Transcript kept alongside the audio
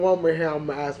woman here, I'm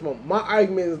gonna ask mom. My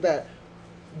argument is that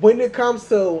when it comes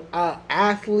to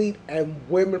athlete and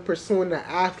women pursuing an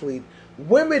athlete,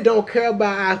 women don't care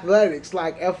about athletics.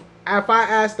 Like if I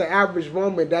ask the average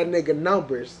woman that nigga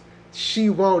numbers, she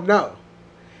won't know.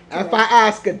 If I Correct.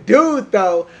 ask a dude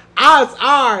though, odds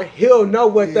are he'll know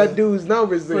what Yeah. that dude's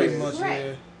numbers Pretty is. much, Right.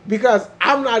 yeah. Because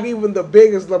I'm not even the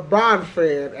biggest LeBron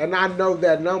fan, and I know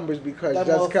that numbers because That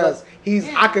just because he's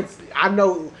Yeah. I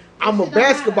know I'm a shit don't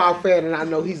basketball matter. fan, and I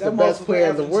know he's the That best motherfucker player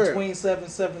in the averaged world. 27,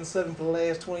 7, 7 for the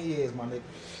last 20 years, my nigga.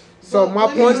 So But my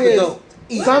women point He's the is, GOAT.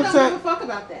 Women sometimes, don't give a fuck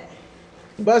about that.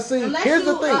 but see, Unless here's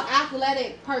you the thing. an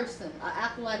athletic person, an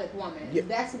athletic woman, Yeah.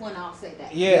 that's when I'll say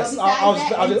that. Yes, But besides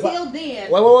that, I was- until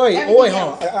then, Wait, everything hold on.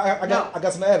 else, I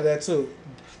got something to add to that too.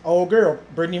 Old girl,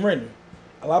 Brittany Renner.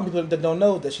 A lot of people that don't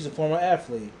know that she's a former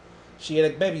athlete. She had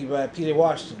a baby by PJ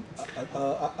Washington,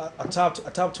 a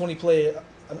top 20 player,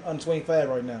 under 25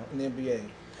 right now in the NBA.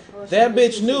 well, That she bitch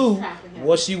was knew trapping him.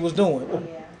 what she was doing.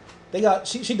 Yeah, They got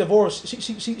she divorced. She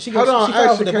Hold on, she filed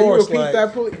for actually, can you divorce. repeat Like,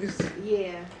 that, please?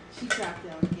 yeah, she trapped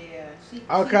him. Yeah, she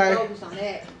Okay. bogus on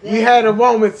that. We had a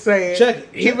moment saying Check it.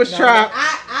 he was Now- trapped.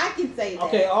 I can say that.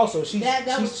 okay. Also, she's That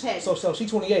was she's petty. so she's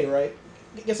 28, right?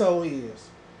 Guess how old he is?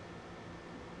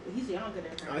 He's younger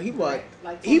than her. He what?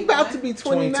 Like He about to 21? be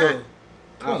 29. 22.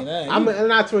 29. I'm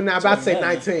not 29. I'm about to say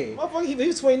 29. 19. Motherfucker, if he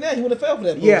was 29, he would have fell for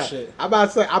that Yeah, bullshit. I'm about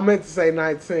to say. I meant to say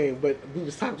 19, but we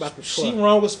was talking about the She 12.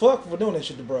 wrong as fuck for doing that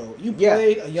shit to bro. You Yeah.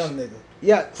 played a young nigga.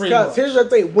 Yeah, Pretty because much. here's the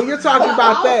thing. When you're talking But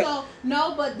about that, also,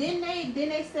 no, but then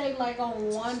they say like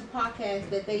on one podcast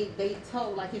that they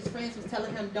told like his friends was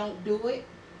telling him don't do it,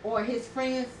 or his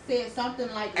friends said something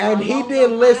like and he along didn't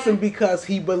those listen lines. because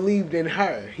he believed in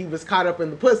her. He was caught up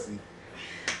in the pussy.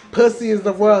 Pussy is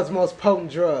the world's most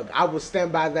potent drug. I will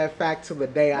stand by that fact till the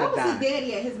day I What was his die.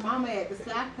 daddy at? His mama had to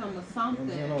slap him or something.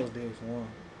 You know his dude for one.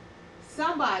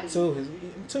 Somebody.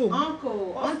 Two.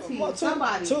 Uncle, auntie, Well,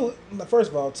 somebody. Two.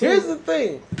 First of all, two. Here's the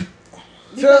thing.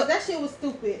 Because to- that shit was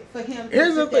stupid for him to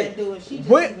Here's the sit there thing. and do it. She just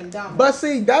When- even dumb. but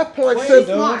see, that points Wait, she's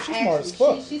to smart, She's smart as actually.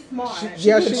 fuck. She's smart.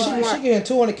 Yeah, She she's getting- smart. She getting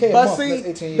 200K a But month. That's see,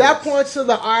 18 years. that points to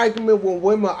the argument when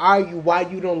women argue why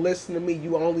you don't listen to me,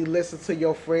 you only listen to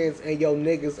your friends and your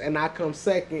niggas, and I come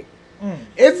second.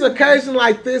 It's occasion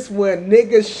like this where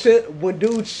when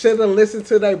dudes should've listened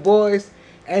to their boys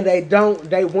and they don't,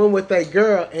 they went with their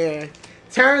girl, and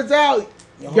turns out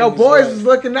your homie's boys right. is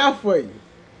looking out for you.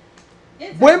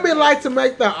 Women like to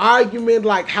make the argument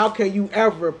like, how can you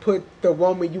ever put the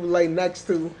woman you lay next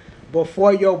to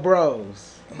before your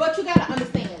bros? But you gotta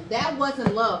understand, that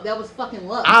wasn't love. That was fucking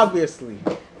love. Obviously.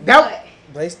 But That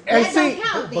But he's, and that see, don't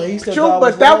count but he then. still true, thought it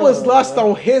but that was love, lust bro.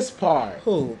 on his part.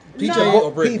 Who? PJ No.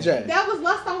 or Brittany? PJ. That was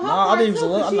lust on her Nah, I part think he was too,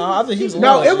 in love. 'cause she Nah, I think he was in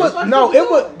No, love. it was What no, she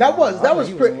it was doing? that was I think was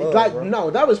he was in pure love, like bro. no,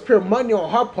 that was pure money on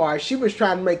her part. She was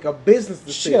trying to make a business She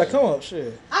decision. gotta come up,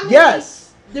 shit. I mean, Yes.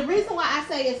 The reason why I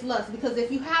say it's lust because if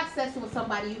you have sex with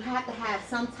somebody, you have to have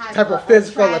some type Of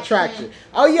physical attraction.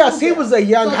 Oh yes, he was a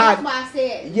young so hot. That's why I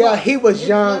said. Yeah, lust. he was It's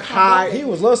young, lust on hot. both He of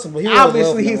was you. lusting, but he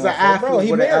Obviously, was he's an bro. athlete,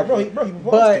 He whatever. married, bro. He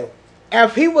proposed But to.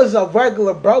 if he was a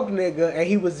regular broke nigga and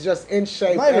he was just in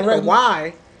shape Not even at the regular.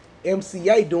 Y,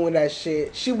 MCA doing that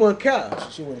shit, she wouldn't care.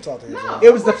 She wouldn't talk to him. No.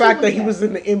 It was the Of course she fact that wouldn't he was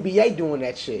in the NBA doing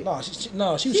that shit. No, she She knew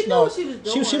what she was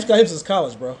She doing. got him since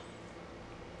college, bro.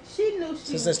 She knew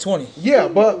she. Since 20. Yeah,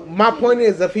 but my point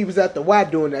is, if he was at the Y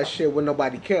doing that shit, would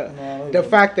nobody care? No, he The wouldn't.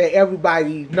 fact that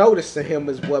everybody noticed to him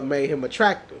is what made him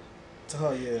attractive. To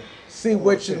her, yeah. See, Oh,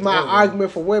 which shit, is my yeah.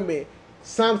 argument for women.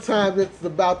 Sometimes it's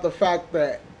about the fact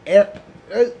that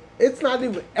it's not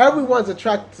even everyone's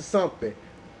attracted to something.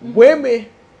 Women,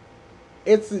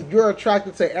 you're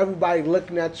attracted to everybody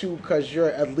looking at you because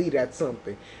you're elite at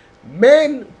something.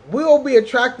 Men will be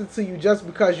attracted to you just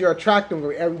because you're attractive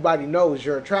and everybody knows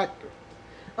you're attractive.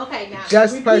 Okay, now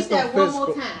Just repeat based that on one physical.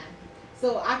 more time,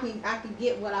 so I can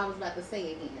get what I was about to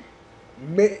say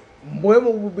again.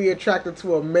 Women will be attracted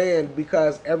to a man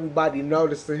because everybody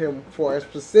noticed to him for a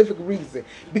specific reason.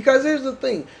 Because here's the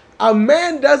thing, a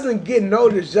man doesn't get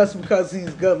noticed just because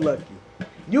he's good looking.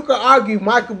 You can argue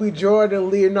Michael B. Jordan,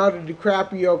 Leonardo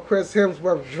DiCaprio, Chris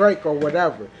Hemsworth, Drake, or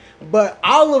whatever. But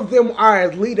all of them are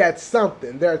elite at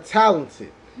something. They're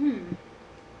talented.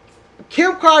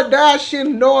 Kim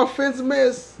Kardashian, no offense,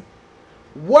 miss.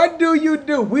 What do?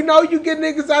 We know you get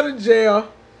niggas out of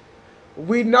jail.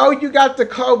 We know you got the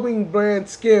clothing brand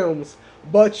Skims.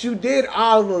 But you did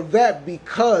all of that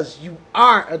because you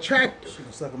are attractive. She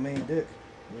can suck a mean dick.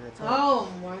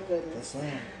 Oh my That's goodness.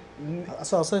 saying. I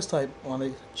saw a sex type on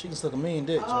it. She can suck a mean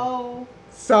dick. Joe. Oh.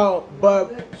 So,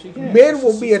 but She can. men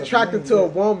will She be suck attracted mean to a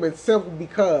dick. woman simply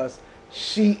because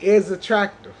she is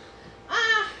attractive.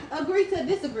 agree to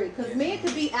disagree because men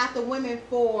could be after women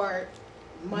for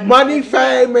money, as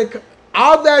well. fame, and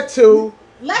all that too.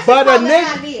 Let's But just a call it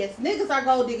how nigga, it is. Niggas are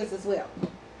gold diggers as well.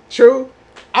 true.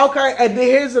 Okay, and then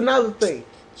here's another thing.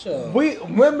 Sure.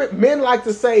 Men like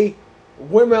to say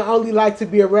women only like to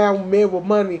be around men with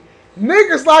money.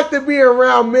 Niggas like to be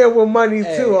around men with money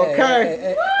too.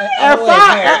 Okay.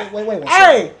 Wait, one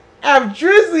Hey, if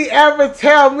Drizzy ever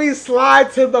tell me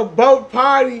slide to the boat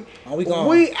party, Oh, we gone.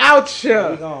 we out We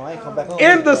here gone. I ain't come back home.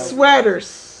 in the bro.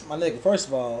 sweaters. My nigga, first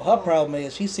of all, her problem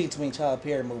is she's seen too many Tyler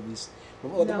Perry movies.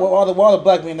 No. All the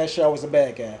black men in that show was a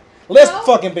bad guy. Let's No.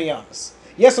 fucking be honest.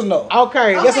 Yes or no?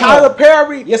 Okay, Yes or Tyler no?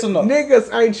 Perry. Yes or no?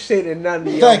 Niggas ain't shit in none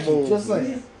of your Thank you. movies. Just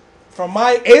saying. From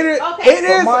Mike, It is. Okay. It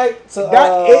from is. Mike to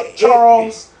that-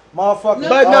 Charles, motherfucker.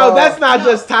 But no, that's not No,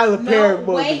 just Tyler Perry no,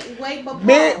 movies. wait, but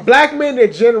Men, pause. black men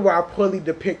in general are poorly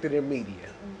depicted in media.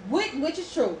 Which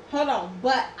is true. Hold on,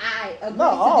 but I agree No,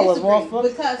 all to of us disagree motherfuckers.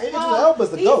 because Idris Paul, Elba's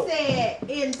the he GOAT. said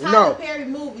in Tyler No. Perry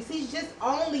movies, he's just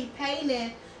only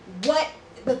painting what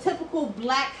the typical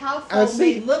black And household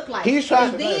see, may look like. he's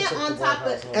trying- and then Typical on black top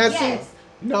of household. And yes, see,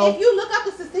 no, if you look up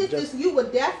the statistics, Just- you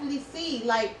would definitely see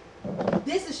like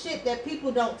this is shit that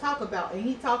people don't talk about, and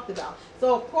he talked about.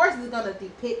 So of course, it's gonna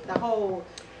depict the whole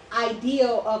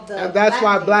ideal of the. and that's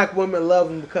why man. black women love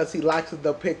him because he likes to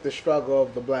depict the struggle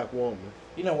of the black woman.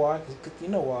 You know why? You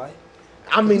know why?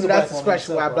 I mean, He's a that's black woman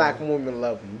especially why himself, black right? women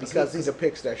love him because he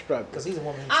depicts that struggle. Because he's a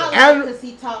woman I himself. like And- because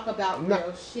he talk about Not-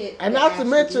 real shit. And that not to actually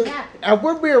mention, happened. and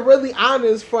we're being really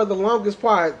honest, for the longest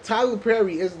part, Tyler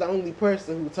Perry is the only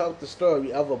person who told the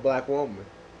story of a black woman.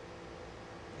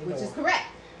 You know which is why. correct.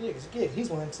 Yeah, he's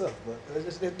one himself, but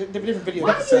it's different video.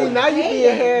 Why See, now you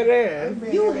being head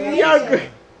ass. You Y'all hating. good.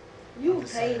 You I'm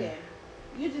just saying. hating.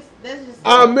 You just that's just.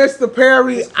 Mr.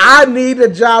 Perry, I need a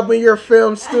job in your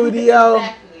film studio.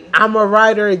 Exactly. I'm a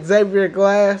writer, Xavier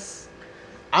Glass.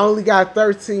 I only got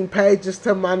 13 pages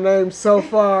to my name so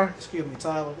far. Excuse me,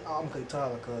 Tyler. I'm gonna call you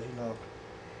Tyler because you know.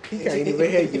 He can't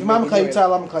even hear you. If I'm gonna call you nigga.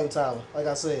 Tyler, I'm gonna call you Tyler. Like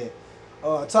I said,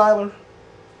 Tyler.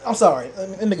 I'm sorry.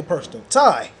 Let me get personal.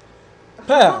 Ty,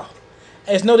 pal.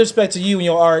 It's no disrespect to you and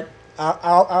your art. I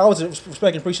always respect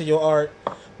and appreciate your art,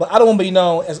 but I don't want to be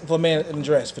known as for a man in a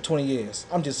dress for 20 years.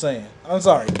 I'm just saying. I'm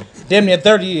sorry. Damn near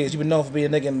 30 years you've been known for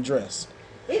being a nigga in a dress.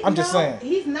 I'm just saying.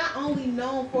 He's not only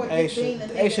known for just being a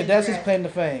nigga. Aisha, in that's dress. his claim to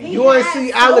fame. He You wanna has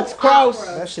see soap Alex Cross?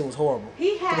 operas. That shit was horrible.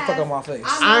 He has. Get the fuck out my face.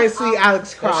 I ain't see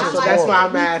Alex Cross, shit so was that's why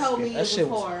horrible. I'm He told me asking. That shit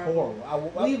was horrible.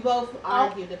 horrible. We both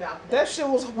argued about that. That shit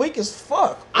was weak as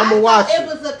fuck. I'ma I watch thought it. it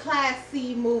was a Class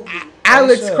C movie.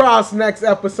 Alex Sure. Cross next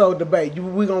episode debate.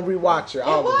 We gonna rewatch it.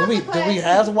 All was. of it. Do we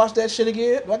have to watch that shit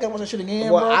again? Do I gotta watch that shit again,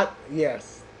 Well, bro?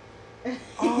 yes.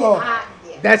 Oh.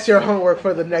 Yeah. That's your homework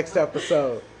for the next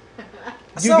episode.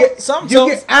 Some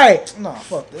Hey, no,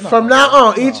 fuck. No, from now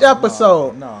on, each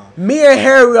episode, No. me and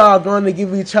Harry are going to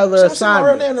give each other I'm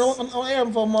real name assignments. on air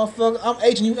before, motherfucker. I'm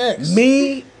H and you X.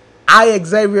 Me,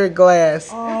 Xavier Glass,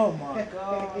 Oh my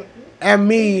god. and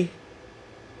me,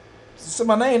 Say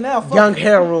my name now. Fuck Young it.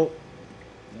 Harold,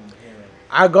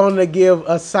 are going to give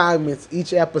assignments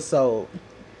each episode.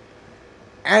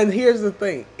 And here's the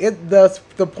thing: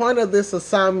 the point of this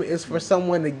assignment is for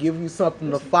someone to give you something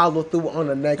to follow through on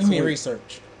the next You mean week.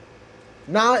 research?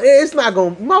 Nah, it's not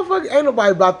gonna. Motherfucker, ain't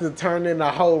nobody about to turn in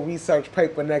a whole research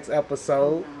paper next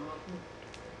episode.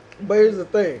 But here's the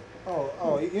thing: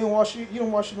 You don't watch you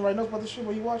don't watch and write notes about this shit.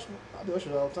 But you watch? I do that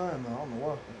shit all the time. Now I don't know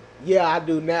why. yeah, I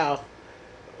do now,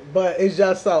 but it's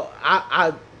just so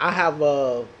I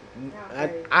have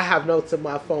I have notes in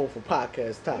my phone for podcast Yeah,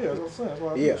 that's topics. what I'm saying. That's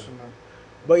why I do Yeah. that shit now.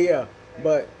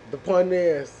 But the point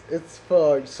is, it's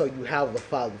for so you have the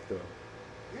follow through.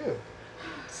 Yeah.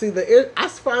 See, I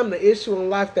find the issue in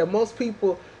life that most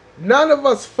people, none of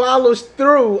us follows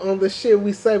through on the shit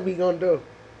we say we gonna do.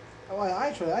 I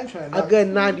ain't trying to A knock. good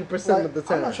 90% of the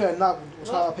I'm not time. trying to knock what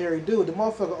Tyler Perry do. The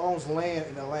motherfucker owns land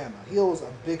in Atlanta. He owns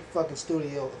a big fucking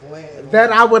studio of land. In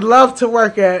That I Atlanta. would love to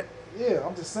work at. Yeah,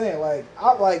 I'm just saying. Like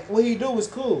what he do is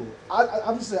cool.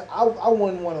 I'm just saying. I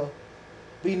wouldn't want to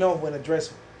be known for in a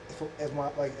dress as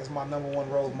my number one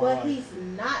role in my But life. he's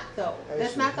not though. Hey, That's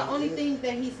shit, not the he only is. thing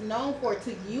that he's known for.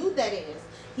 To you, that is.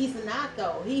 He's not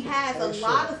though. He has Hey, a shit.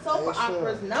 lot of soap Hey,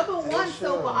 operas. shit. Number one Hey,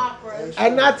 soap shit. operas Hey,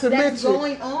 And not to that's mention,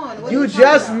 going on. What you are talking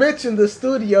just about? mentioned the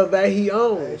studio that he Hey,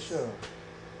 owns. sure.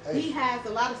 Hey, He has a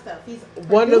lot of stuff. He's a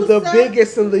One of the producer,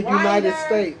 biggest in the United writer,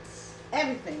 States.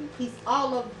 Everything. He's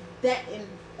all of that and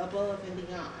above and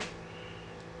beyond.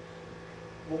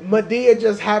 Medea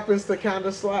just happens to kind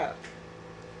of slap.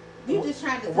 You just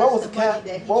trying to touch what was the the money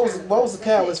that he what was trying to what was touch. the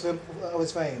That's catalyst it. of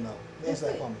his fame though? Answer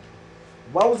that That's for it. me.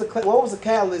 What was the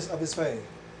catalyst of his fame?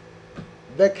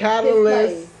 The His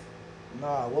catalyst. plays.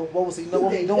 Nah, what was he? What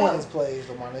was he There you doing go. in his plays,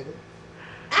 though, my nigga?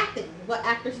 Acting, what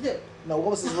actors do. No,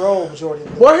 what was his role majority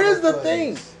of the Well, here's the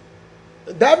plays?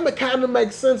 thing. That kind of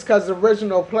makes sense because the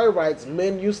original playwrights,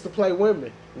 men used to play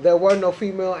women. There were no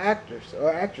female actors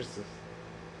or actresses.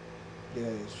 Yeah,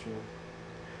 it's true.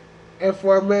 And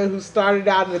for a man who started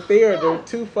out in the theater, Oh,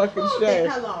 too fucking hold the shame.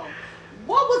 hell on.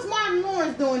 What was Martin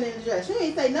Lawrence doing in the dress? You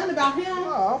ain't say nothing about him.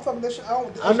 No, I don't fucking that shit. I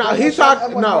don't. Oh, no, that he shit- talked. that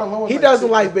wasn't Martin No, Lawrence he like doesn't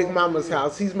shit like like Big that. Mama's Yeah.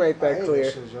 house. He's made I that hate clear.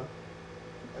 That shit, Joe.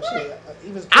 That shit,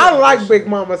 even I like that Big shit.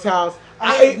 Mama's house.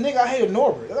 I hated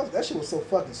Norbert. That shit was so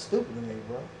fucking stupid to me,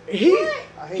 bro. He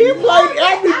I he hated played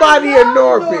everybody I in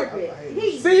love Norbit.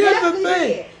 He See, here's the definitely thing.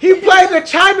 did. He played the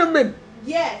Chinaman.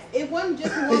 Yes, it wasn't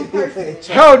just one person.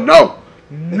 Hell no.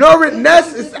 Norbit It Ness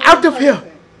wasn't is just out one of here.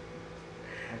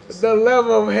 person. The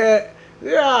level of head.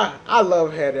 Yeah, I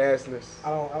love head assness. I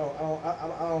don't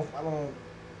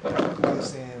like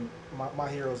seeing my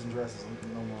heroes in dresses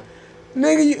no more.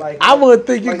 Nigga, Like- I wouldn't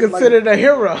think you like- considered a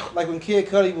hero. Like when Kid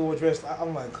Cudi would dress,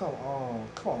 I'm like, come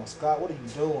on, Scott, what are you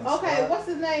doing? Okay, Scott? what's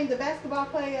his name? The basketball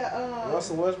player.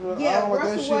 Russell Westbrook? Yeah, I don't like that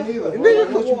Russell shit either. Westbrook. bro. Nigga, What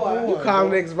you Russell doing? You call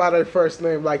bro? niggas by their first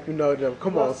name like you know them.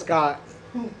 Come on, Russell. Scott.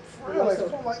 For real,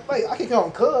 like, I can call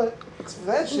him Cud. For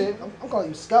that shit, I'm calling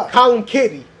you Scott. Call him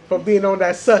Kitty for being on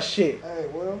that sus shit. Hey,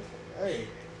 well, hey.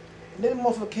 And then the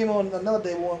motherfucker came on another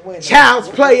day when Child's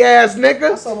play ass I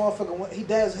nigga. saw motherfucker when he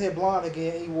dyed his hair blonde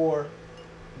again. He wore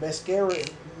mascara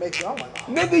and makeup. I'm like,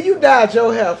 oh, Nigga, you dyed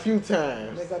your hair a few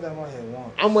times. Nigga, I dyed my hair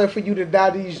once. I'm waiting for you to dye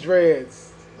these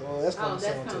dreads. Oh, that's Oh, coming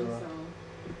that's soon coming too. soon.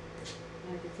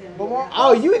 I can But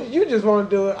tell you. Oh, you just want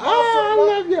to do it. Oh, I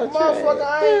love your Motherfucker,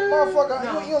 I ain't, motherfucker.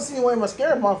 No. You don't see me wearing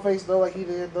mascara in my face though, like he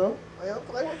did though. Like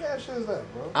what kind of shit is that,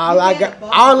 bro? All You I get a got,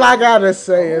 bump. all I gotta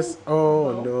say is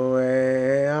Oh. on the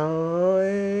way,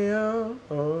 on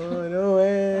the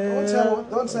way.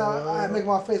 One time I had make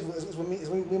my face is with me. It's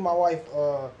me and my wife.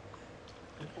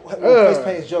 Face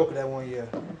paint Joker that one year.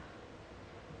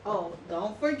 Oh,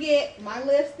 don't forget my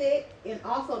lipstick, and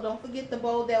also don't forget the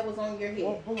bow that was on your head.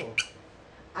 What bow?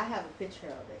 I have a picture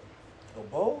of it. A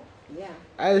bow? Yeah.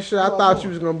 Hey, shit, I thought you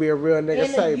was gonna be a real nigga.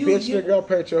 And Say, you- bitch, you- nigga, go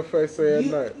paint your face every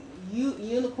night.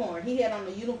 Unicorn. He had on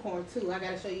the unicorn too. I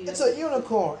gotta show you. It's that a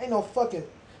unicorn. Ain't no fucking.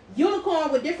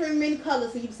 unicorn with different many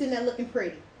colors, and you sitting there looking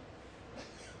pretty.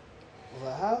 Was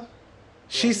like, huh?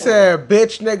 She said,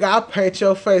 bitch, nigga, I paint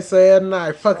your face every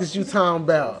night. Fuck is you talking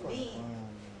about?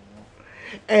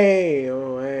 Hey,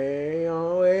 oh, hey,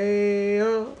 oh, hey,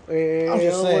 oh, hey, I'm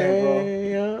just oh, saying, bro.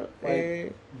 hey, oh, hey.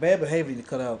 Like, bad behavior to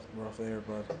cut out, bro, for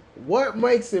everybody. What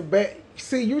makes it bad?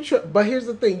 See, but here's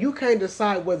the thing: you can't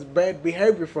decide what's bad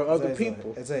behavior for other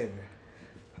people. Xavier.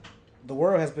 The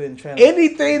world has been trying to.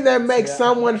 Anything that makes See, I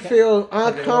someone can't feel take your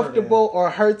word uncomfortable or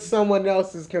hurt someone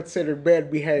else is considered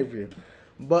bad behavior.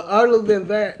 But other than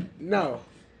that, no.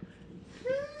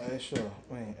 Hey, sure.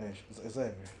 Hey,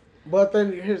 Xavier. But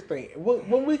then here's the thing: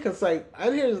 when we can say,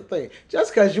 and here's the thing,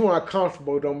 just because you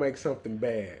uncomfortable don't make something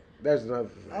bad. That's another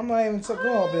thing. I'm not even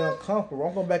going to be uncomfortable.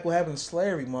 I'm going back to what happened in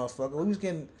slavery, motherfucker. We was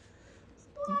getting.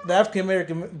 The African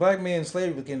American black men in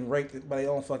slavery was getting raped by their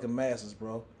own fucking masses,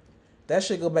 bro. That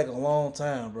shit go back a long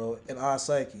time, bro. In our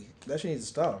psyche, that shit needs to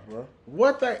stop, bro.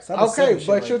 What that? Stop Okay, accepting shit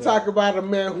but like you're that. talking about a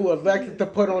man who elected to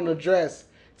put on a dress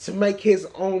to make his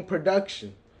own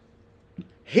production.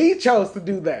 He chose to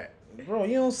do that. Bro,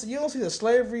 you don't see the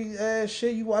slavery ass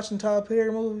shit you watching Tyler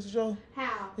Perry movies, Joe.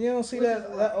 How? You don't see Which that is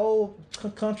what? that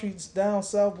old country down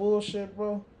south bullshit,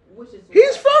 bro. Which is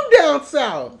He's what? from down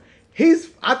south.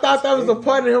 I thought that was a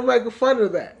point of him making fun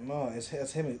of that. No, it's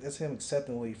him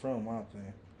accepting where he from, in my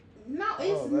opinion. No,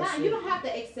 it's Oh, that not. shit. You don't have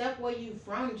to accept where you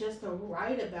from just to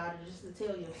write about it, just to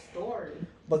tell your story.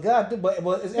 But God, but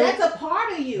it's That's a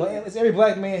part of you. but it's every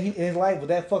black man in his life was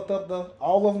that fucked up though.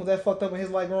 All of them was that fucked up in his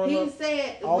life growing He up.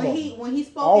 said All when of he them. when he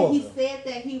All spoke, of he them. said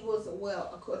that he was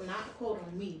not quote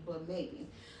on me, but maybe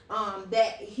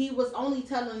that he was only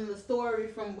telling the story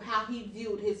from how he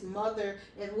viewed his mother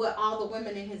and what all the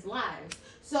women in his lives.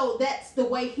 So that's the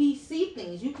way he see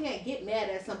things. You can't get mad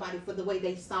at somebody for the way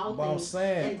they saw But I'm things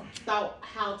saying- and thought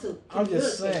how to. I'm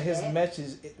just saying communicate his that.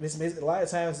 messages. A lot of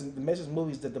times the message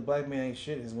movies that the black man ain't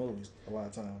shit in his movies. A lot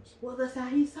of times Well, that's how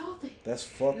he saw things. that's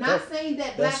fucked Not up. saying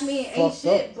that That's black men ain't fucked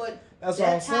shit, up. but That's what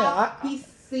I'm saying. how he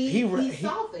see, he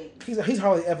saw things. He's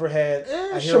hardly ever had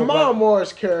a hero. Shamar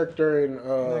Moore's character in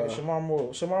Shamar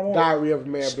Moore. Diary of a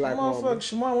Mad Black Woman.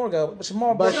 Shamar Moore got, but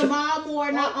Shamar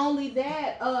Moore. Not only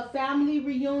that, Family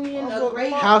Reunion, a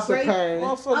great House of Pain.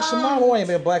 Shamar Moore ain't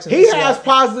been black since he has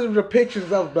positive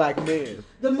depictions of black men.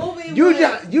 The movie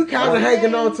you kind of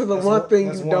hanging on to the one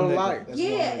thing you don't like.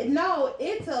 Yeah, no,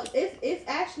 it's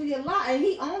actually a lot, and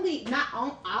he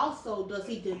also does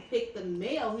he depict the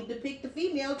male, he depict the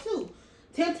female too.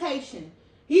 Temptation,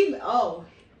 he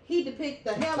depict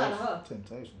the hell out of her.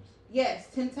 Temptations. Yes,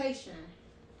 Temptation.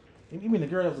 You mean the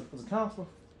girl that was a counselor,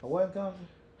 a wedding counselor?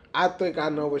 I think I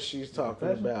know what she's talking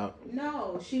about.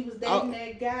 No, she was dating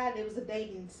that guy. There was a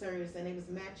dating service, and they was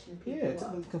matching people.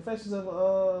 Yeah, Confessions of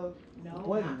no,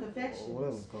 wedding. not Confessions.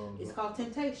 Whatever it's called. It's called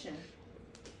Temptation.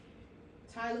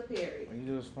 Tyler Perry.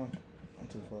 You just fun. I'm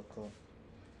too fucked up.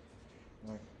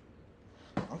 Like,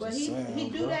 but he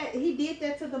did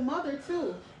that to the mother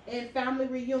too in Family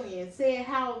Reunion. Said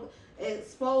how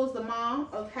exposed the mom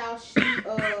of how she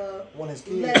one of his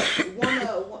kids let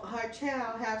her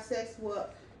child have sex with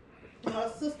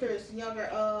her sister's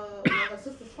her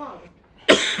sister's father.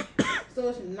 So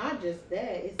it's not just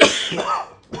that; it's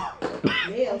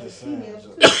males and females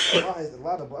too. A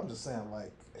lot of I'm just saying,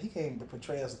 like, he can't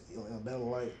portray us in a better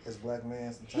light as black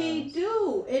man sometimes. He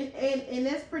do, and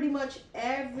that's pretty much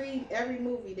every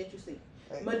movie that you see.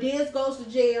 Hey. Madiz Goes to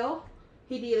Jail.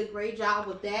 He did a great job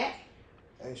with that.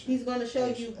 He's going to show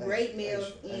you great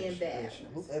males and bad.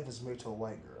 Luke Evans is married to a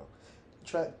white girl.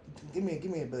 Give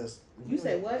me a best. You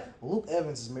say what? Luke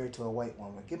Evans is married to a white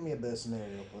woman. Give me a best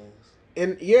scenario, please.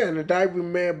 In the Diary of a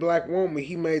Mad Black Woman,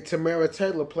 he made Tamara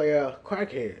Taylor play a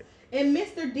crackhead. And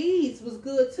Mr. Deeds was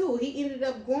good too. He ended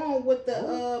up going with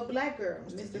the black girl,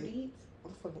 Mr. Deeds.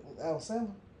 What the fuck, Adam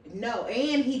Sandler? No,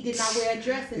 and he did not wear a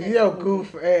dress in that movie.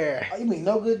 Goof ass. Oh, you mean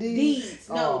No Good Deeds? Deeds.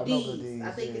 No, Deeds.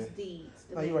 I think it's Deeds.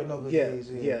 No, you're right. No Good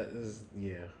Deeds.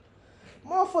 Yeah.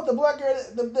 Motherfucker, the black girl,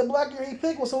 the black girl he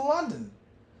picked was from London.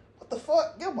 What the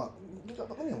fuck? Leave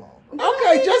me alone.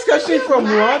 Okay, just because she's from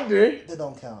London. They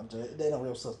don't count, Jay. They ain't no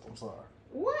real sister. I'm sorry.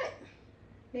 What?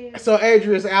 Yeah. So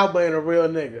Idris Elba ain't a real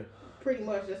nigga. Pretty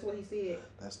much, that's what he said.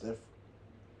 That's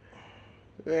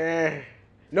different.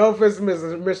 No offense to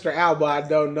Mr. Alba, I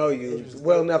don't know you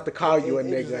well enough to call you a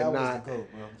nigga or not.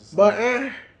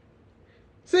 But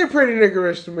seem pretty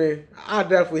niggerish to me. I'll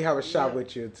definitely have a shot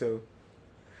with you too.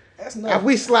 If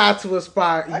we slide to a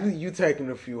spot, you taking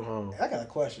a few home. I got a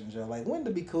question, Joe. Like, when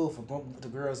to be cool for the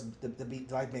girls to be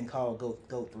like being called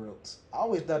goat throats? I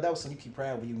always thought that was something you keep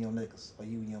proud with you and your niggas or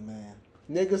you and your man.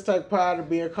 Niggas take pride in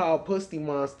being called pussy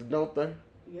monster, don't they?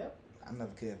 Yep. I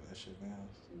never cared for that shit, man.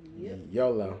 Yep.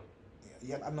 YOLO.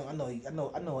 Yeah, I know.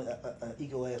 A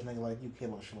ego ass nigga like you care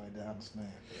about shit like that. I understand.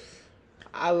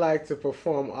 I like to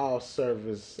perform all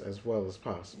service as well as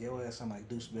possible. Your ass sound like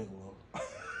Deuce Bigelow.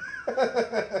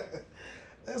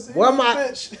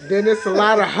 Then there's a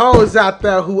lot of hoes out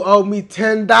there who owe me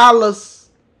 $10.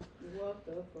 What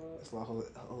the fuck? It's like hoes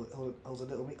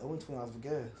that owe me $20 for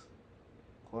gas.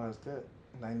 Quiet as cat.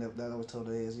 I never told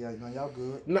her ass, y'all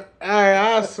good. No,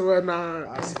 I swear,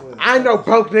 nah. I swear. I ain't no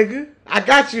broke nigga. I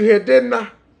got you here, didn't I? I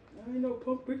ain't no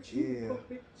punk bitch. Yeah,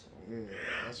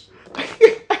 that's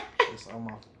it's on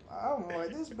my. I'm like,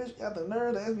 this bitch got the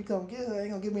nerve to ask me come get her. Ain't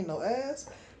gonna give me no ass.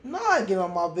 No, I get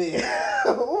on my bed.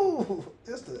 Ooh,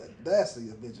 it's the audacity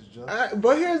of bitches, Joe.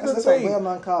 But here's the thing.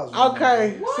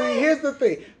 Okay, see, here's the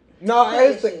thing. No,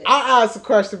 I asked a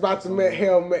question about the man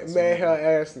hell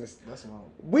assness. That's wrong.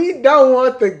 We don't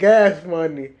want the gas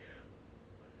money,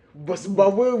 but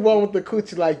we want the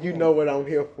coochie like you know what I'm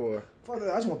here for. Fuck that,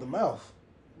 I just want the mouth.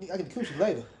 I get the coochie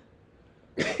later.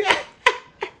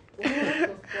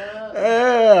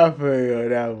 Yeah, I feel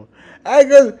that one.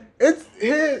 Cause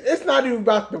it's not even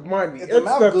about the money. It's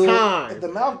the time. If the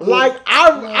mouth good, like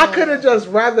I could have just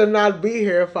rather not be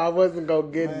here if I wasn't gonna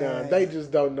get none. They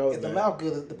just don't know if that. the mouth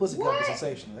good, the pussy got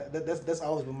sensational. That's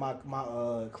always been my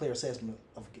clear assessment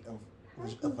of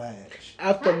vag.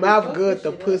 If the mouth good,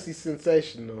 the pussy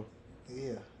sensational.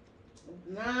 Yeah.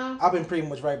 Nah. I've been pretty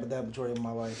much right with that majority of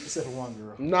my life, except for one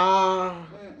girl. Nah.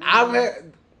 I've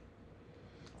had.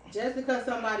 Just because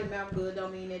somebody mouth good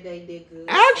don't mean that they did good.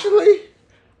 Actually,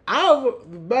 the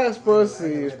best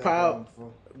pussy is probably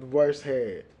the worst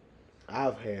head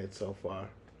I've had so far.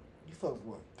 You fucked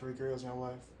what? 3 girls in your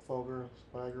life? 4 girls?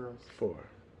 5 girls? 4.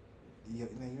 You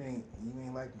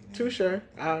ain't like me. Touche. All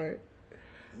right.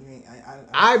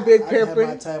 I big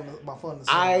pimping. My fun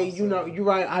you're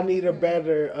right. I need a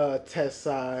better test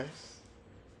size.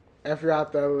 If you're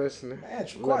out there listening, Man,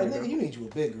 let quiet me nigga, know. you need you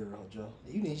a big girl, Joe.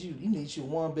 You need you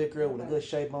one big girl with a good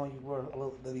shape on you, bro. A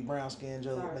little brown skin,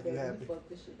 Joe, Sorry, make baby, you you happy. fucked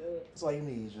this shit up. That's all you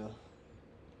need, Joe.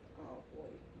 Oh boy.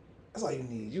 That's all you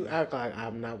need. You Joe. act like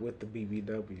I'm not with the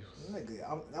BBWs.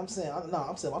 Nigga, I'm saying, I'm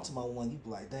talking about one. You be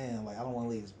like, damn, like I don't want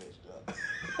to leave this bitch,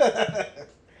 Joe.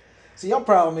 See, your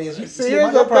problem is, Here's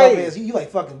your the problem thing. is, you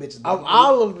like fucking bitches. Of But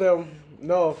all of them,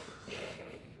 no.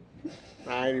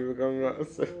 I ain't even gonna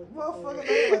say. motherfucker,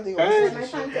 they like they gonna Is say that my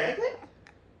this time shit, to bro. exit?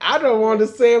 I don't want to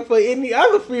say it for any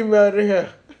other female to hear.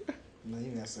 No,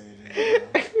 you gotta say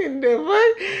it. Bro. And then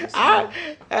what?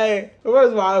 Hey,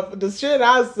 first of all, the shit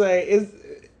I say is,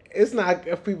 it's not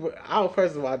if people.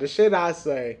 First of all, the shit I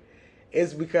say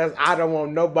is because I don't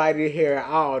want nobody to hear at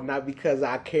all, not because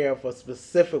I care for a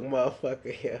specific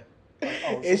motherfucker here.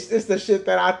 Oh, It's the shit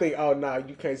that I think. Oh no,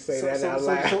 you can't say that out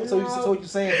loud. So what you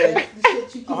saying is That's that? the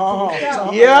shit you keep to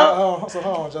yourself. Yeah. So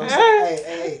hold on, Joe. So,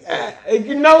 hey.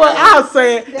 You know what I was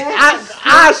saying?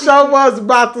 I sure was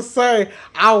about to say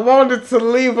I wanted to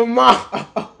leave him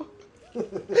off.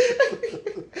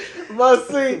 But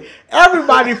see,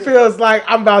 everybody feels like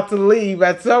I'm about to leave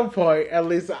at some point. At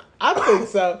least I think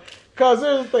so. Cause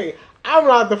here's the thing: I'm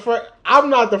not the first.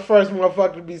 I'm not the first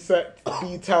motherfucker to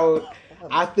be told.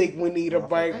 I think we need a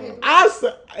break. Here's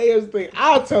the thing: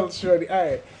 I'll tell Shorty,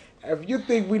 hey, if you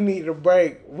think we need a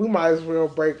break, we might as well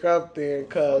break up then.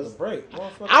 Cause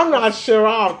I'm not sure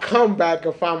I'll come back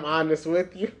if I'm honest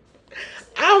with you.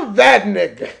 I'm that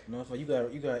nigga. No, you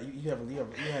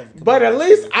have. But at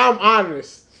least I'm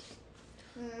honest.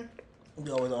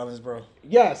 You always honest, bro.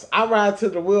 Yes, I ride till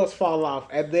the wheels fall off,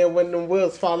 and then when the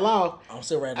wheels fall off, I'm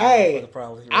still riding. hey,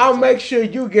 I'll make sure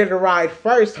you get a ride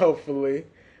first, hopefully.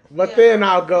 But then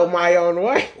I'll go my own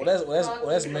way. Well,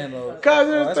 that's men though. Cause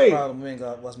here's the That's thing. the problem. Men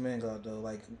got what's men got though.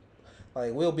 Like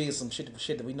we'll be some shit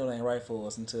that we know ain't right for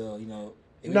us until No,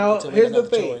 until we here's make the another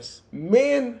thing. choice.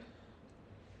 Men,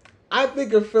 I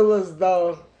think it feel as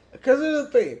though, because here's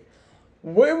the thing.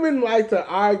 Women like to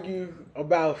argue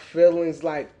about feelings,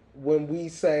 like when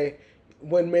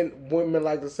women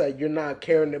like to say you're not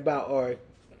caring about or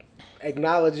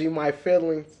acknowledging my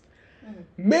feelings.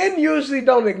 Men usually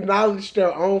don't acknowledge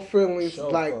their own feelings. Sure,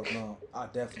 like fuck no. I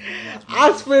definitely not.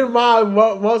 I spend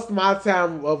most of my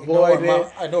time avoiding,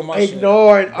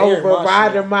 ignoring,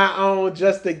 overriding my own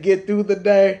just to get through the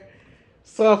day.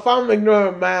 So if I'm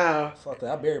ignoring mine, fuck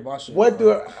that. I buried my shit.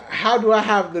 How do I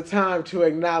have the time to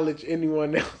acknowledge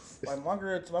anyone else? Like my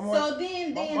girl, So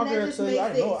then that just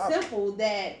makes it simple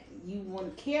that you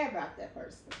wouldn't care about that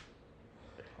person.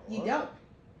 You don't.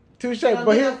 Touche,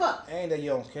 but here ain't that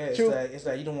you don't care. It's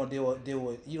that you don't want to deal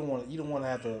with. You don't want to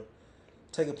have to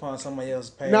take upon somebody else's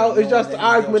pain. No, it's just the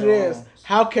argument is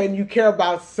how can you care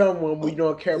about someone when you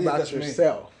don't care about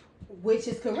yourself? Which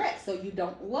is correct. So you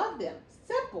don't love them.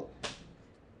 Simple.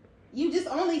 You just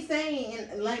only saying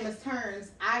in layman's terms,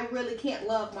 I really can't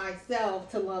love myself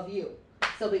to love you.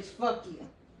 So bitch, fuck you.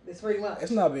 It's pretty much.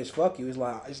 It's not bitch, fuck you. It's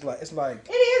like.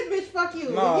 It is bitch, fuck you.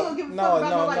 No, if you don't give a fuck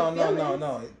about nobody's feelings.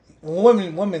 No.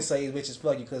 Women say bitches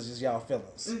fuck you because it's y'all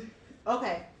feelings.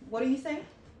 Okay, what are you saying?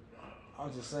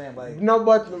 I'm just saying, like. No,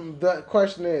 but the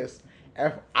question is,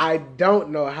 if I don't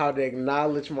know how to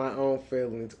acknowledge my own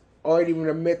feelings or even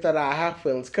admit that I have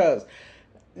feelings, because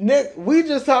Nick, we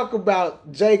just talked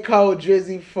about J. Cole,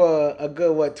 Drizzy for a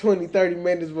good 20, 30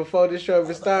 minutes before this show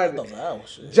even started.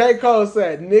 J. Cole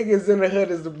said, "Niggas in the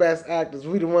hood is the best actors.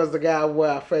 We the ones that gotta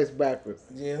wear our face backwards."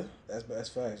 Yeah, that's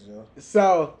facts, Joe.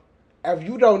 So, if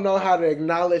you don't know how to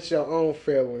acknowledge your own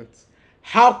feelings,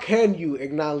 how can you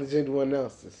acknowledge anyone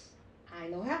else's? I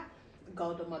know how.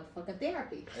 Go to motherfucking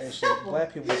therapy. And shit,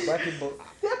 black people,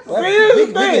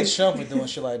 we get shunned for doing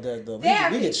shit like that though. We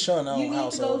get shunned on our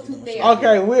household.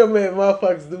 Okay, we admit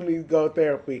motherfuckers do need to go to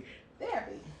therapy.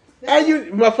 And you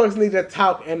motherfuckers need to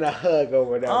talk and a hug or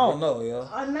whatever. I don't know, yo.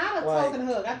 Not a talk and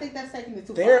a hug. I think that's taking it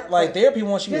too far. Like therapy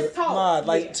wants you to talk.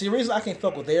 See, the reason I can't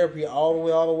fuck with therapy all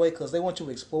the way, because they want you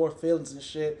to explore feelings and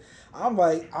shit. I'm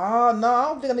like, no, I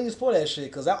don't think I need to explore that shit,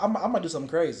 because I might do something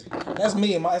crazy. That's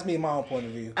me and my own point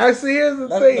of view. I see. Here's the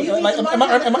thing.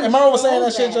 Am I oversaying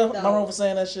that shit, Joe? Am I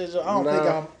oversaying that shit, Joe? I don't think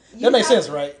I'm. That makes sense,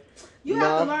 right? You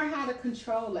have to learn how to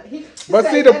control it. But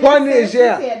see, the point is,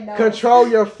 control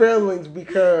your feelings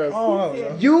because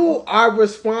you are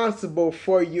responsible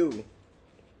for you.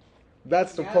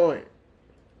 That's the point.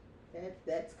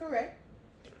 That's correct.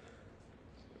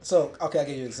 So, okay, I'll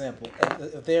give you an example.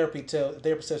 A therapist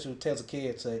tells a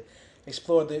kid to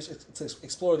explore these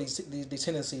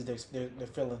tendencies they're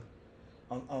feeling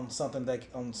on something,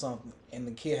 and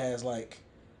the kid has like.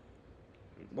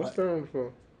 What's the room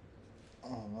for?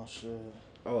 Oh, no shit.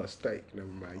 Oh, a steak. Never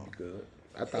mind. You good?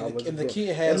 I thought it was a And the blunt. kid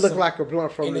It has looked some, like a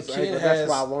blunt from and the this kid angle. has That's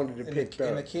why I wanted to and pick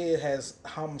and the up. kid has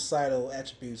homicidal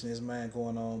attributes in his mind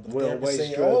going on. But the Will therapist waste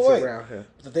said, drugs "Oh wait," around here.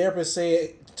 but the therapist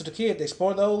said to the kid,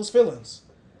 "Explore those feelings."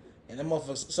 And then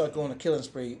motherfuckers start going on a killing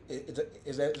spree.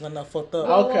 Is that not fucked up?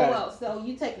 Okay. Whoa. So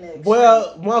you taking it extreme.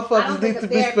 Well, I motherfuckers don't think need a to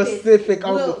be therapist specific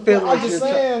on the will- feelings. I'm just you're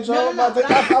saying, Joe. No, but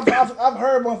no. I've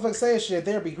heard motherfuckers say shit.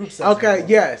 Therapy group sessions. Okay, before.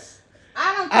 yes.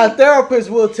 I don't A think, therapist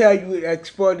will tell you to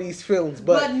explore these feelings,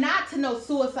 but but not to know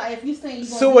suicide. If you saying you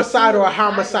Suicidal or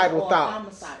homicidal thought.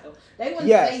 homicidal, they wouldn't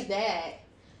Yes. say that.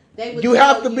 They would you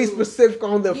have tell to be you- specific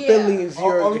on the Yeah. feelings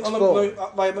you're exploring.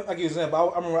 Like an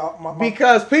example, I remember my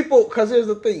Because here's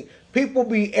the thing, people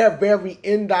be very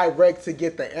indirect to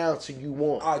get the answer you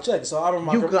want. all right, check. So I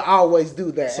remember You can always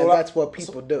do that, So and I- that's what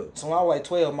people do. So when I was like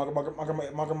 12, my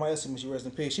grandma asked me, she rest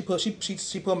in peace.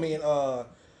 She put me in a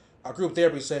group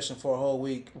therapy session for a whole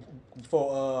week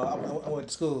before I went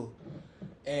to school,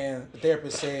 and the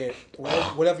therapist said,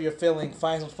 whatever you're feeling,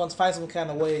 find some kind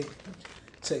of way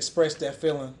to express that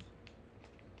feeling,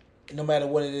 no matter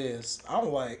what it is.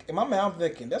 I'm like, in my mind, I'm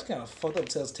thinking that's kind of fucked up.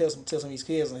 Tell some of these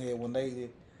kids in here when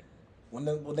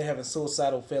they having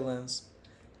suicidal feelings,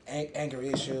 anger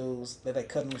issues, that they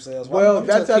cutting themselves. Well, I'm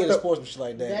that's tell at kids the- sports and shit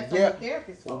like that. That's Yeah. what the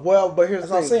therapist for. Well, but here's That's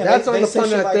the what I'm thing. saying. That's They on the say point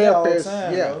shit of like that all the therapist.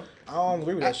 time, Yeah. bro. I don't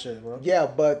agree with that shit, bro. Yeah,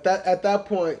 but at that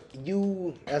point,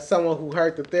 you as someone who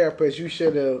hurt the therapist, you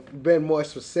should have been more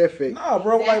specific. Nah,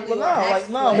 bro. Exactly Like, what like, I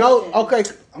no, asked. No, okay,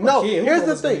 I'm a no. kid. Who Here's the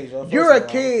knows thing: me, Joe? First you're a of all.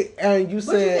 kid, and you But you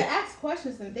said can ask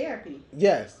questions in therapy.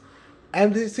 yes.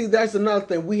 And see, that's another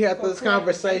thing. We had For this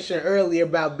conversation clarification. earlier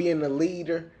about being a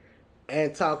leader,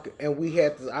 and we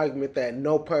had this argument that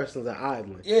no person's an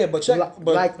island. Yeah, but check.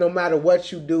 But Like no matter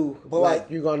what you do, But like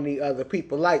like- you're gonna need other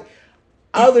people. Like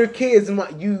other kids,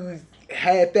 you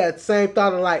had that same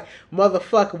thought of like,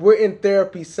 motherfucker, we're in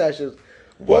therapy sessions.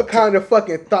 What kind of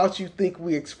fucking thoughts you think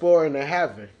we exploring and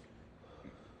having?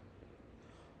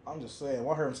 I'm just saying.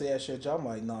 When I heard him say that shit, Joe, I'm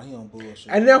like, nah, he on bullshit.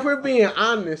 And if we're being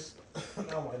honest, I'm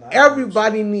like, nah, he on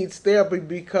everybody needs therapy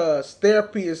because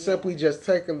therapy is simply just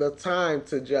taking the time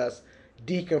to just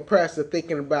decompress and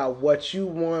thinking about what you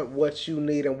want, what you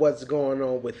need, and what's going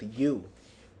on with you.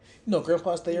 You know,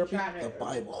 grandpa's therapy, try to- the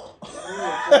Bible.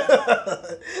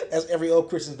 That's every old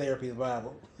Christian therapy, the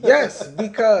Bible. Yes,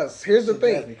 because here's the Shit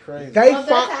drives thing: me crazy. they Well,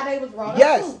 that's how they was brought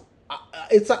yes. up too.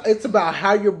 It's about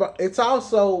how you're. It's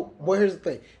also well. Here's the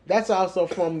thing. That's also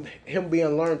from him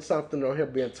being learned something or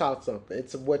him being taught something.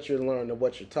 It's what you're learning,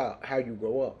 what you're taught, how you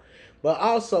grow up. But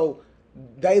also,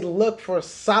 they look for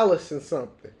solace in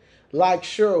something. Like,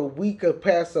 sure, we could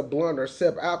pass a blunt or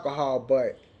sip alcohol,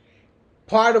 but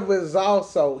part of it is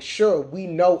also sure we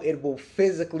know it will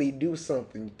physically do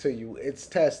something to you. It's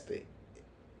tested.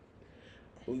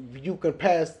 You can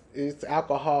pass it's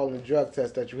alcohol and drug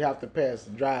test that you have to pass,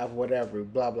 drive, whatever,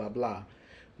 blah blah blah.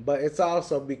 But it's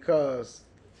also because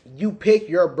you pick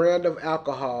your brand of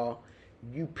alcohol,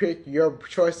 you pick your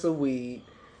choice of weed,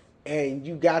 and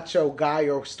you got your guy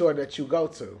or store that you go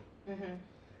to.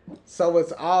 So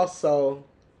it's also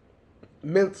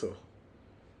mental.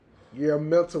 Your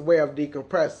mental way of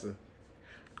decompressing.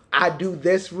 I do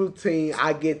this routine,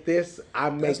 I get this, I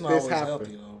make That's not this always happen.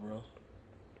 healthy, though, bro.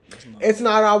 It's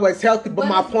not always healthy, but But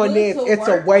my it's point good is, to it's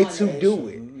a work way on to it. do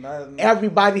it.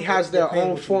 Everybody has their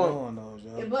own form.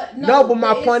 But No, but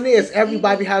my it's- point is, it's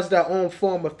everybody even- has their own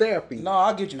form of therapy. No,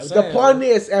 I get you The saying. point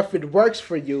is, if it works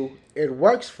for you, it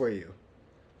works for you.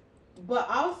 But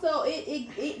also,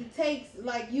 it takes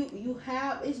like you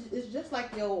have it's just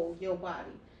like your body.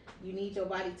 You need your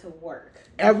body to work. You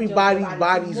need your Everybody's body to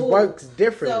bodies move. works So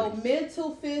differently.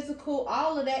 mental, physical,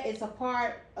 all of that is a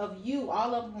part of you.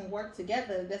 All of them work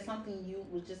together. That's something you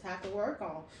would just have to work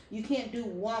on. You can't do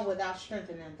one without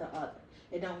strengthening the other.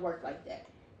 It don't work like that.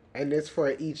 And it's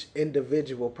for each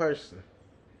individual person.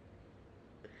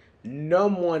 No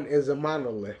one is a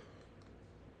monolith.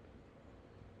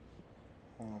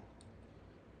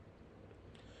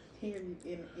 Here in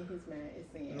his man is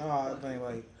saying. No, I think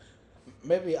like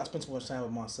maybe I spent too much time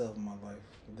with myself in my life.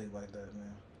 I think like that,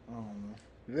 man. I don't know.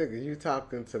 Nigga, you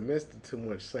talking to Mr. Too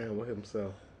Much saying with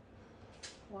himself.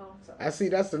 Well, I'm sorry. I see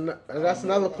that's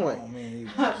another point. Oh man,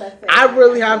 I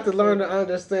really have to learn to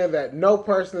understand that no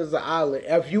person is an island.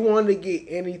 If you want to get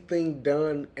anything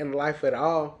done in life at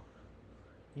all,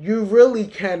 you really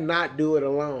cannot do it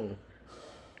alone.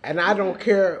 And I don't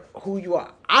care who you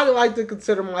are. I like to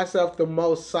consider myself the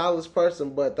most solid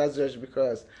person, but that's just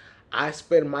because I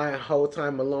spend my whole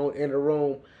time alone in a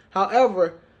room.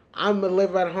 However, I'm gonna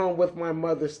live at home with my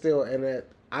mother still, and that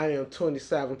I am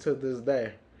 27 to this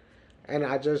day. And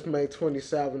I just made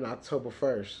 27 October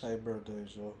 1st. Happy birthday,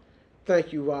 Joe.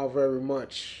 Thank you all very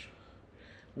much.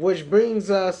 Which brings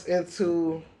us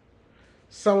into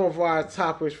some of our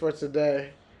topics for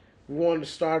today. We want to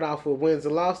start off with wins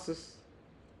and losses.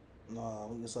 Nah,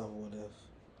 we can start with what if.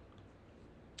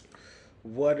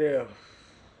 What if?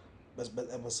 Best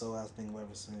episode I think we've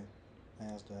ever seen.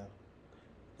 Hands down.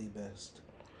 The best.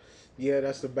 Yeah,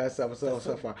 that's the best episode The-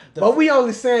 so far. the- But we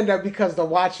only saying that because the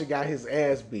Watcher got his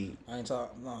ass beat. I ain't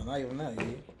talking. No, not even that. Yeah.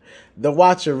 The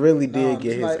Watcher really did Nah,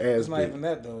 get his ass it's not beat. even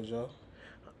that though, Joe.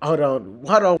 Hold on.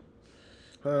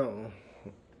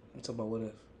 You talking about what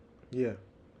if? Yeah.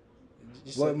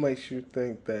 You What said- makes you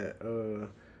think that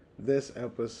this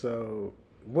episode?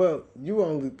 Well, you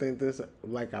only think this.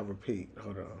 Like I repeat.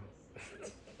 Hold on.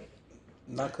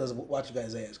 Not because watch you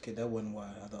guys ass, kid. That wasn't why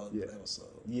I thought Yeah. that was so.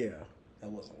 Yeah. That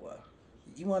wasn't why.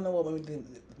 You want to know what made me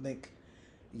think?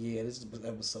 Yeah, this is the best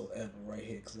episode ever right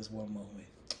here. Cause this one moment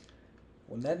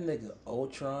when that nigga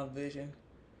Ultron Vision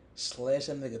slashed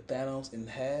that nigga Thanos in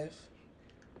half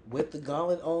with the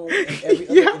gauntlet on and every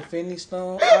other Yeah. Infinity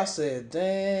Stone, I said,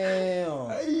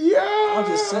 damn. Yeah. I'm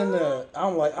just sitting there.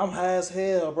 I'm like, I'm high as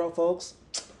hell, bro, folks.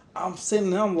 I'm sitting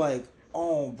there. I'm like,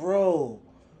 oh, bro.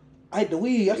 I hit the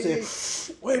weed. I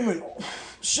said, wait a minute.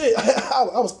 Shit. I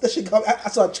was, that shit got, I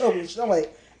started choking. I'm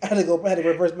like, I had to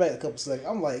reverse back a couple seconds.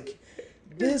 I'm like,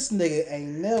 this nigga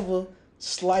ain't never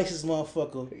sliced his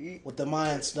motherfucker with the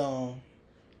Mind Stone.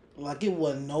 Like it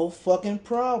wasn't no fucking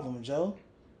problem, Joe.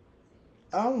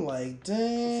 I'm like,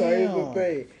 damn. So here's the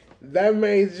thing. That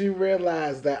made you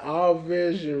realize that all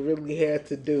Vision really had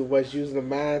to do was use the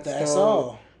Mind Stone That's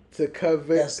all. to cut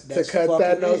That's cut fucking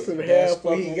Thanos it. in That's half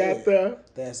when he fucking got it. there.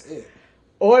 That's it.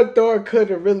 Or Thor could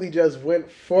have really just went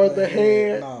for the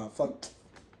hand. Nah, fuck.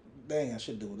 Dang, I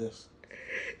should do this.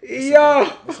 Yo.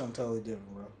 That's something totally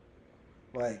different,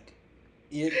 bro. Like,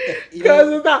 you Because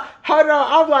know, it's not. Hold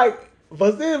on. I'm like,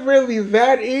 was it really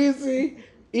that easy?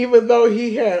 Even though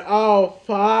he had all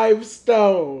 5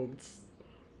 stones.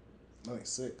 I think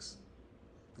 6.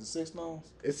 Is it 6 stones?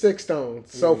 It's 6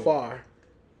 stones so Yeah. far.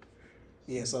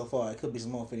 Yeah, so far. It could be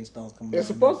some more Infinity Stones coming It's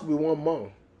out. supposed to be one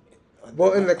more.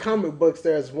 Well, in the comic books,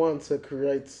 there's one to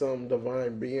create some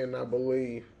divine being, I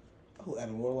believe. Who,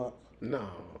 Adam Warlock? No,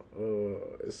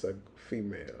 it's a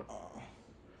female.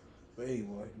 But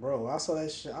anyway, bro, I saw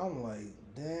that shit. I'm like,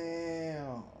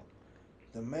 damn.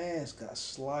 The man's got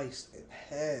sliced in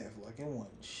half like it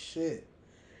wasn't shit.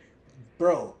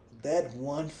 Bro, that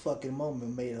one fucking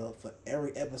moment made up for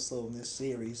every episode in this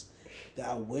series that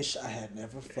I wish I had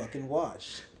never fucking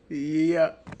watched.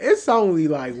 Yeah, it's only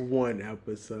like one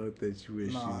episode that you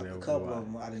wish Nah, you never a couple watched. of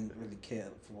them I didn't really care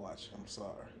for watching. I'm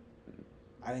sorry.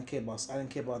 I didn't care about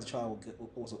the child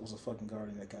was a fucking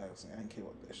guardian of the galaxy. I didn't care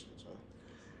about that shit, Joe.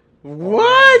 What?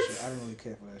 I didn't really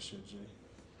care for that shit, G.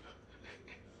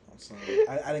 I'm sorry.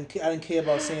 I didn't care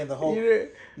about seeing the whole You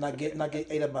not get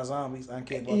ate up by zombies. I didn't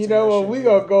care about. You seeing know that what? shit We either.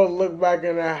 gonna go look back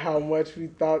at how much you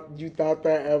thought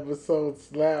that episode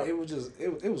slapped. It was just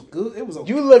it was good. It was okay.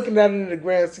 You looking at it in the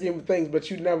grand scheme of things, but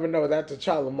you never know that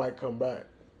T'Challa might come back.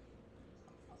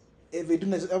 If we do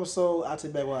next episode, I'll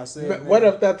take back what I said. What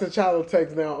if that T'Challa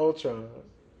takes down Ultron?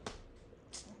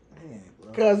 Man,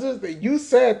 bro. Because you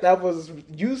said that was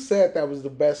the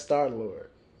best Star-Lord,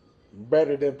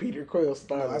 better than Peter Quill's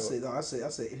Star-Lord. I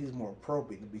said he's more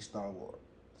appropriate to be Star-Lord.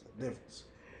 There's a difference.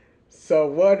 So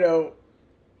what?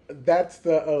 That's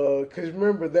the because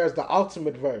remember there's the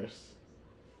Ultimate Verse,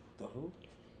 The who?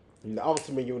 the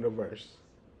Ultimate Universe.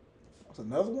 That's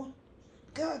another one.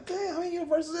 God damn, how many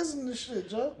universes is in this shit,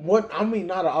 Joe? What I mean,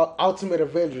 not an Ultimate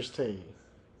Avengers team.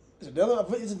 Is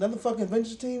another fucking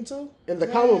Avengers team too? In the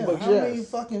comic books, how many yes.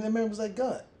 fucking members they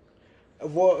got?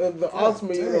 Well, in the God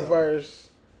Ultimate damn. Universe,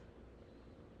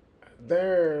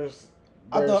 there's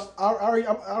I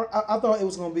thought it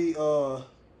was gonna be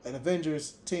an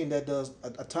Avengers team that does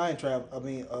a time travel. I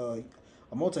mean,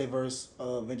 a multiverse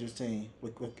Avengers team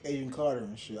with Agent Carter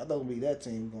and shit. I thought it was gonna be that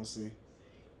team we're gonna see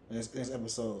in this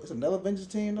episode. It's another Avengers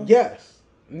team though. yes.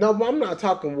 No, but I'm not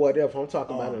talking what if. I'm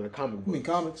talking about Oh. in the comic You mean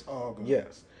books. comics? Oh, okay.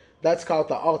 Yes, that's called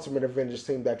the Ultimate Avengers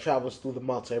team that travels through the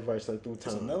multiverse and through It's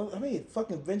time. another. I mean,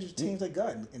 fucking Avengers teams they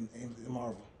got in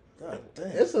Marvel. God damn.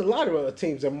 It's a lot of other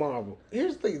teams in Marvel.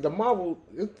 Here's the thing: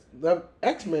 the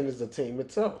X-Men is a team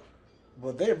itself.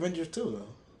 But they're Avengers too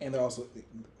though, and they're also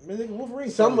Wolverine.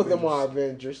 Some of them are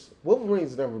Avengers.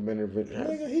 Wolverine's never been an Avenger.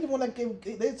 Nigga, he the one that gave.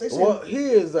 They said Well, he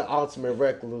is the ultimate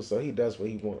recluse, so he does what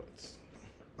he wants.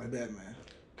 like Batman.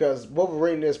 Because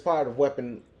Wolverine is part of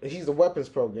weapon. He's the weapons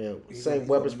program. He's Same on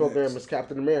weapons the program next. as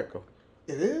Captain America.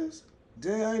 It is?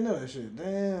 Damn, I didn't know that shit.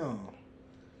 Damn.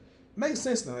 Makes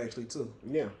sense now, actually, too.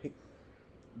 Yeah.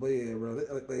 But yeah, bro.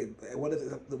 What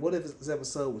if this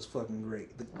episode was fucking great?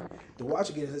 The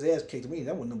Watcher getting his ass kicked to me,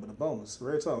 that wasn't nothing but a bonus.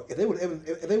 Real talk. If they would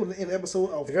in the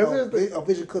episode of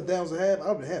Vision cut down to half,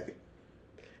 I'd be happy.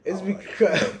 It's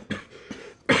because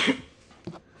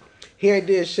he ain't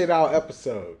did shit all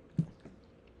episode.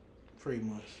 Pretty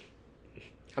much.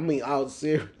 I mean, all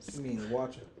series. You mean the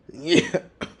Watcher? Yeah.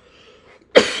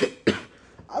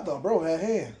 I thought bro had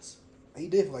hands. He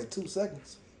did for like 2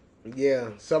 seconds. Yeah,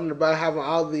 something about having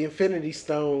all the Infinity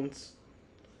Stones.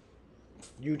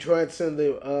 You transcend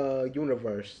the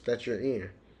universe that you're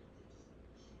in.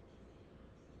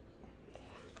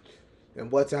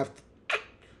 And what's after?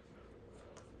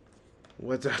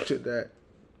 What's after that?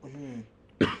 Mm-hmm.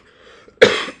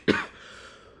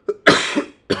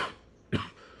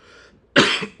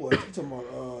 What you talking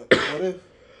about? What if?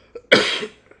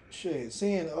 Shit,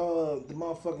 seeing the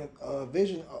motherfucking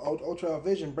Vision, Ultra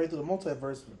Vision break through the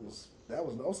multiverse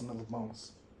was also another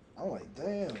bonus. I'm like,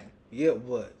 damn. Yeah,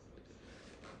 but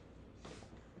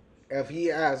if he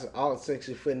has all 6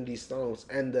 Infinity Stones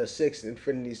and the 6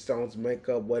 Infinity Stones make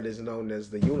up what is known as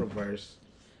the universe,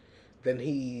 then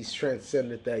he's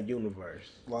transcended that universe.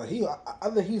 Like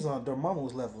I think he's on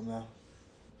Dormammu's level now.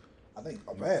 I think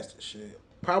past this shit.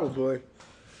 Probably.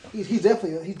 He's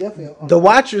definitely. On The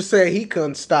Watcher said he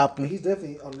couldn't stop him. He's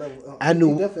definitely on level. I knew.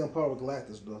 He's definitely on par with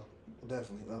Galactus, though.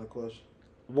 Definitely, without a question.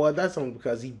 Well, that's only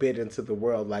because he bit into the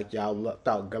world like y'all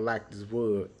thought Galactus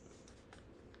would.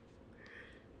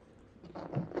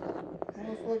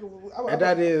 And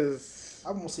that is.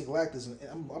 I'm gonna see Galactus, and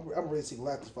I'm ready to see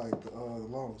Galactus fight the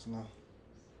longest now.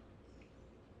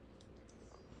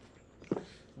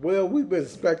 Well, we've been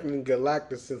expecting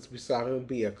Galactus since we saw him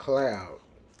be a cloud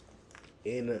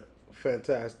in a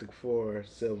Fantastic Four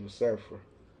Silver Surfer.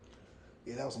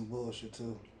 Yeah, that was some bullshit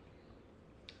too.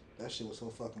 That shit was so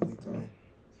fucking weak to me.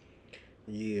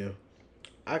 Yeah.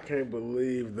 I can't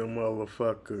believe the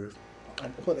motherfuckers.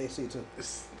 Put AC too.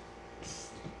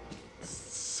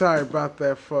 Sorry about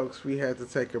that, folks. We had to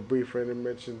take a brief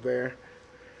intermission there.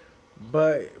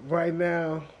 But right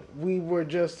now, we were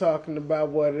just talking about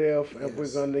What If, and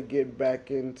we're going to get back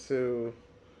into...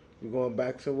 We're going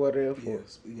back to What If?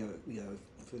 Yes, we gotta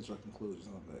finish our conclusions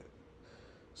on that.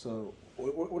 So,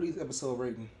 what are these episode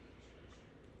rating?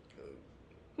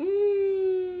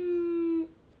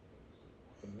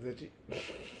 Did you?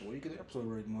 What do you get an episode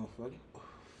rating, motherfucker?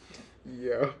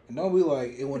 Yeah. And don't be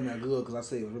like, it wasn't that good because I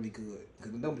say it was really good.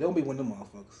 Because don't be one of them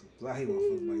motherfuckers. Because I hate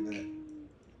motherfuckers like that.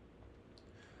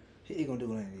 He ain't gonna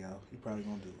do it, ain't y'all? He probably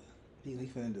gonna do it. He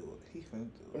finna do it. He finna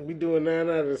do it. We doing 9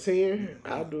 out of 10?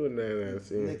 I'll do a 9 out of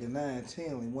 10. Nigga, 9,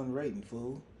 10, only one rating,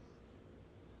 fool.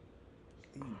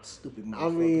 You stupid motherfucker. I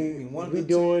mean we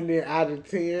doing it out of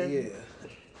 10? Yeah.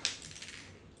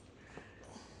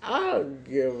 I'll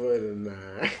give it a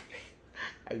 9.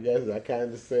 I guess I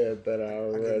kind of said that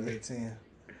already. I give it a 10.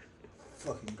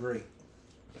 Fucking great.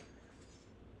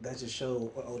 That just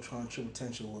showed what Ultron's true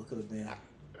potential could have been.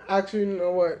 Actually, you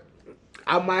know what?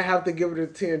 I might have to give it a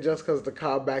 10 just because the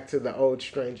call back to the old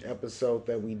Strange episode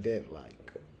that we didn't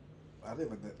like. I did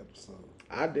like that episode.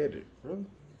 I did it. Really?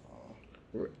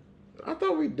 I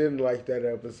thought we didn't like that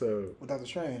episode. With Doctor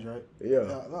Strange, right?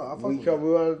 Yeah. No, I fucked we with come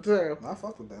that. on the time. No, I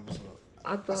fucked with that episode.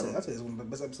 I thought I said it's one of the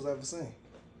best episodes I've ever seen.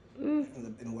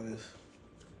 In What If.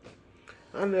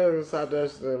 I never saw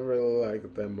that shit and really like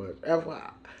it that much.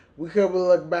 We could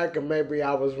look back and maybe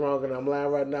I was wrong and I'm lying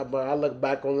right now, but I look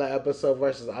back on that episode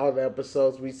versus all the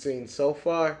episodes we've seen so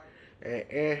far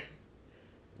and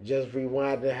just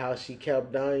rewinding how she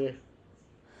kept dying.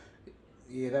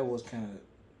 Yeah, that was kind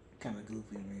of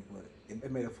goofy to me, but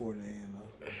it made it forward in the end though.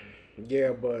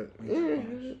 Yeah, but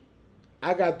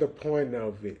I got the point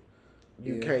of it.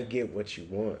 You can't get what you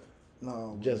want.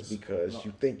 No. Just because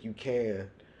you think you can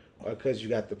or because you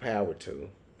got the power to.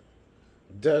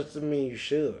 Doesn't mean you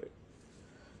should.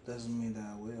 Doesn't mean that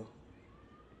I will.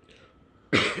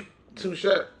 Touche.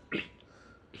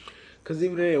 Because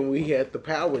even then, we had the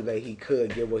power that he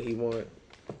could get what he wanted.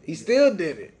 He still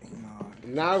did it. No.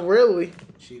 Not really.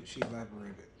 She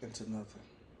evaporated into nothing.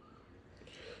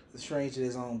 The Strange did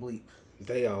his own bleep.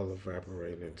 They all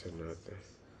evaporated into nothing.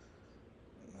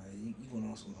 You went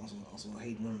on some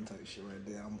hate women type shit right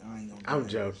there. I ain't gonna. I'm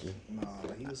joking. Nah,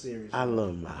 he was serious. I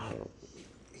love my hoes.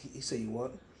 He said you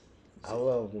what? I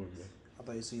love women. I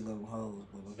thought you said you love them hoes,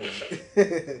 but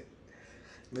okay.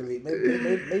 maybe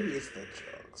it's the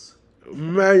drugs.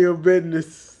 Mind your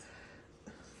business.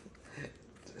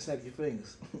 Snap your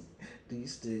fingers. Do you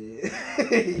still? You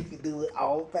can do it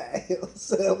all by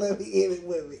yourself. Let me hit it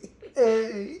with me.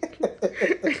 Hey.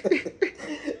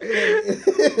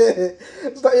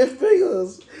 Start your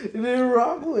fingers. You didn't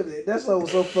rock with it. That's what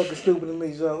was so fucking stupid to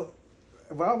me, Joe.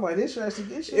 But I'm like, this shit actually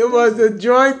good shit. It was a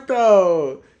joint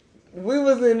though. We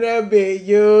was in that bit, No,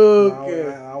 yo.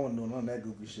 I wasn't doing none of that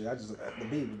goofy shit. The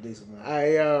beat was decent, man.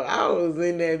 I was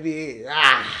in that bit.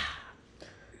 I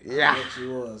Yeah. bet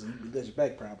you was. You got your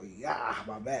back probably. Yeah,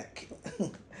 my back.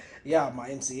 Yeah, my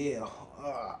MCL.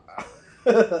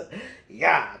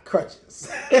 Yeah, crutches.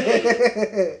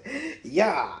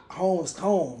 Yeah, home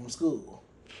from school.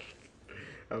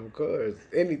 Of course.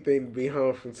 Anything to be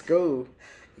home from school.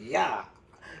 Yeah,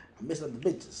 I miss up the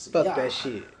bitches. Fuck Yeah. that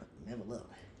shit. Never loved me.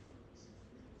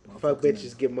 Fuck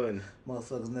bitches, get money.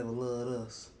 Motherfuckers never loved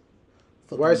us.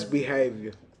 Fuck Worst them.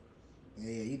 behavior.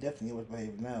 Yeah, you definitely worse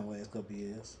behavior now the last couple of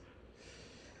years.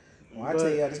 When I tell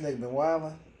y'all this nigga been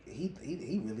wilding, he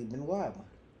really been wilding.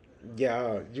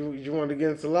 Yeah, you want to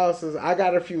get into losses? I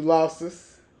got a few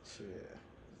losses. Shit.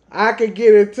 I could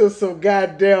get into some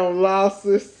goddamn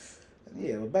losses.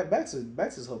 Yeah, but back to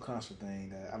this whole concert thing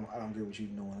that I don't agree with you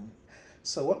doing.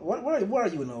 So what are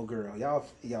you and old girl? Y'all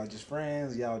just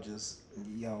friends? Y'all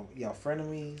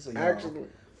frenemies? Or y'all Actually,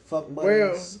 fuck well,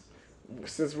 buddies?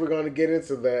 since we're going to get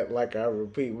into that, like I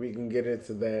repeat, we can get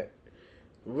into that.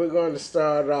 We're going to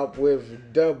start off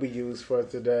with W's for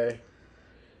today.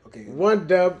 Okay. One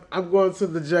dub, I'm going to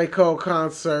the J. Cole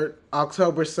concert,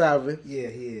 October 7th. Yeah,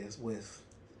 he is with.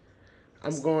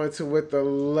 I'm going to with the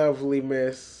lovely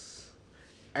Miss.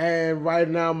 And right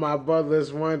now my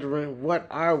brother's wondering, what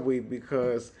are we?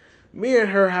 Because me and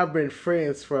her have been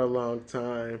friends for a long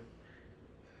time.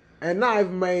 And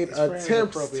I've made Is friends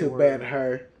attempts appropriate to word? bet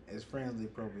her. Is friends the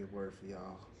appropriate word for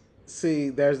y'all? See,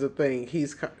 there's the thing.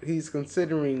 He's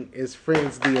considering is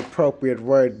friends the appropriate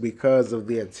word because of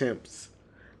the attempts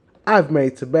I've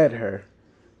made to bet her.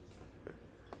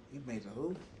 You made the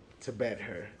who? To bet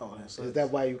her. Oh, that's Is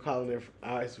that why you calling her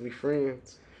us we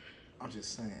friends? I'm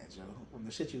just saying, Joe. Well,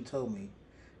 the shit you told me,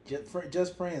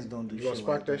 just friends don't do You shit. gonna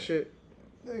spark like that shit?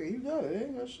 Nigga, you got it.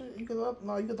 Ain't got shit. You got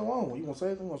the wrong one. You want to say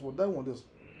anything? Well, that one just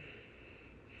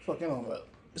fucking on that.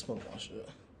 It's my one shit.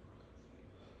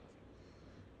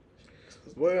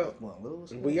 Well,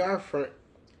 Lewis, we are friends.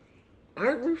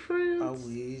 Aren't we friends? Are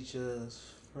we just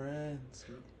friends?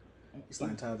 It's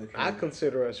like Tyler the I Creator.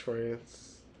 consider us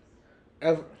friends.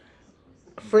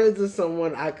 Friends is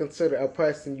someone I consider a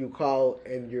person you call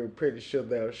and you're pretty sure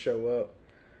they'll show up.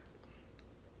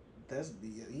 That's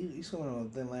you swimming on a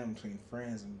thin line between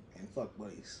friends and fuck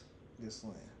buddies. Just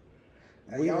saying.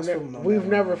 We've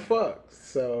never fucked, My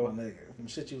so nigga, from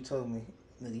shit you told me,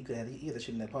 nigga, you had the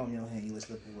shit in that palm of your hand, you let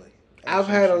slip away. I've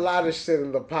had a lot of shit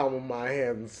in the palm of my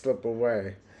hand and slip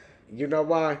away. You know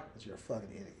why? But you're a fucking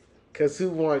idiot. Because who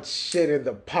wants shit in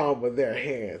the palm of their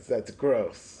hands? That's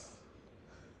gross.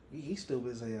 He's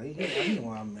stupid as hell. He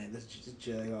know I'm mad. This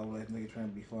Jay always nigga trying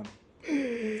to be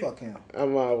funny. Fuck him.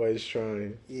 I'm always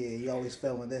trying. Yeah, he always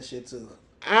fell in that shit too.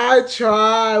 I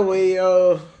try,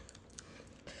 Will.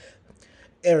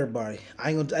 Everybody, I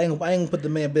ain't gonna put the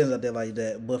man business out there like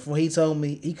that. But from what he told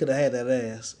me, he could have had that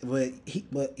ass. But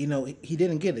you know he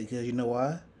didn't get it because you know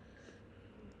why?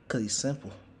 Cause he's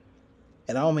simple,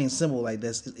 and I don't mean simple like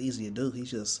that's easy to do.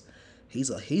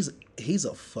 He's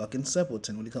a fucking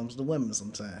simpleton when it comes to women.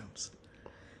 Sometimes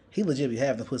he legit be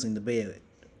having the pussy in the bed,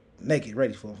 naked,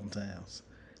 ready for him sometimes.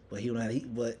 But he don't know how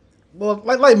to. Well,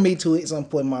 like me too. At some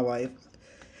point in my life,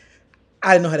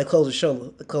 I didn't know how to close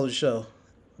the show.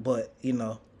 But, you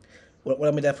know, when I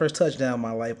made that first touchdown in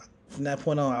my life, from that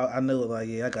point on, I knew, like,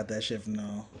 yeah, I got that shit from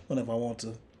now. Whenever I want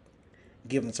to.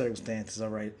 Given the circumstances, all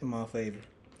right, in my favor.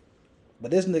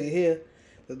 But this nigga here,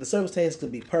 the circumstances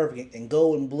could be perfect and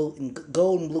gold and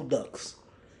blue ducks.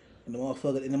 And the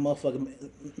motherfucker,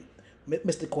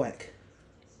 Mr. Quack.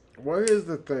 Well, here's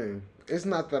the thing. It's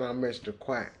not that I'm Mr.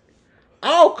 Quack.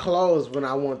 I'll close when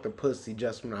I want the pussy,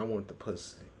 just when I want the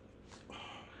pussy.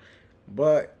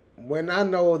 But when I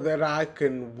know that I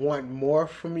can want more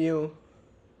from you,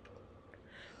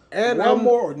 and Want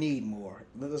more or need more?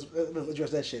 Let's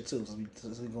address that shit too,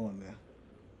 since we going there.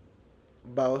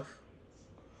 both.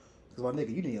 Because my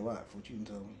nigga, you need a lot for what you can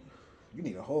tell me. You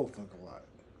need a whole fucking lot.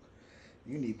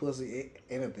 You need pussy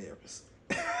and a therapist.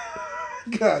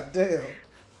 God damn.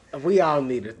 We all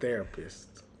need a therapist.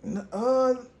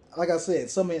 Like I said,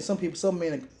 some men deal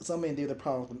with their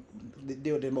problems,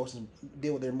 deal with their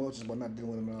emotions, but not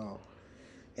dealing with them at all,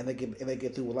 and they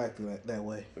get through with life that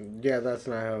way. Yeah, that's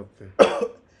not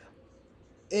healthy.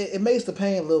 It makes the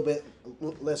pain a little bit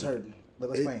less hurting,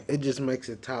 less painful. It just makes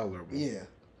it tolerable. Yeah.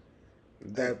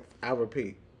 That I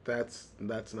repeat, that's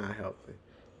not healthy.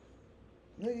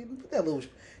 Get that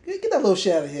little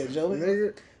shit out of here, Joe.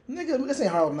 Nigga. Nigga, this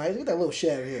ain't Harlem Nights. Get that little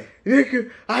shit out of here. Nigga,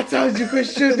 I told you quit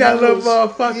shoot that little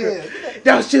motherfucker. Yeah.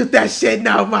 Don't shoot that shit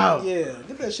no more. Yeah,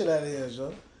 get that shit out of here,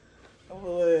 Joe. That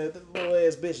little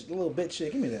ass bitch, the little bitch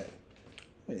shit. Give me that.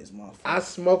 Give me this motherfucker. I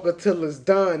smoke until it's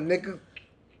done, nigga.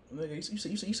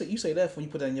 Nigga, you say that when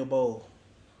you put that in your bowl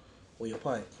or your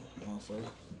pipe,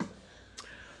 motherfucker.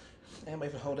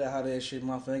 Anybody can hold that hot ass shit in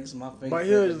my fingers. My fingers. But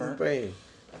here's the thing.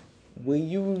 When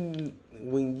you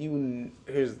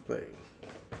here's the thing.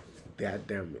 God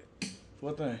damn it.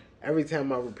 What thing? Every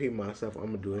time I repeat myself, I'm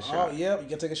gonna do a shot. Oh, yeah, you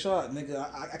gotta take a shot,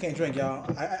 nigga. I can't drink, y'all.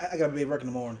 I gotta be at work in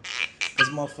the morning. This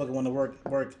motherfucker want to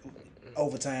work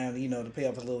overtime, you know, to pay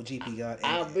off his little GP guy.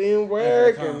 I've been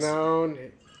working on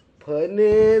it, putting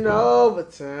in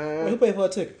overtime. Wait, who paid for a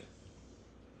ticket?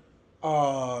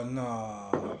 Oh,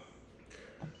 no.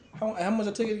 How much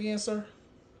a ticket again, sir?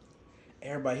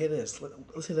 Everybody hear this.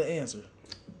 Let's hear the answer.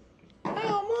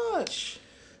 How much?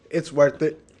 It's worth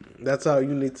it. That's all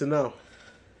you need to know.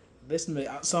 Listen,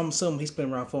 some he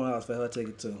spent around $400 for her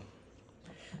ticket too.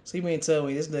 So you mean tell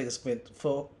me this nigga spent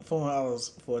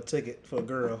 $400 for a ticket for a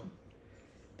girl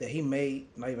that he may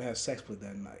not even have sex with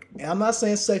that night? And I'm not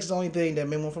saying sex is the only thing that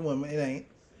men want from women. It ain't.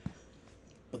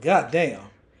 But goddamn,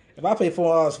 if I pay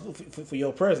 $400 for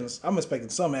your presence, I'm expecting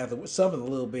something a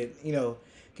little bit. You know,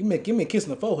 give me a kiss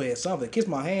on the forehead, something. Kiss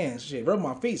my hands, shit. Rub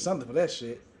my feet, something for that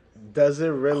shit. Does it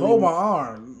really Hold my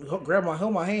arm,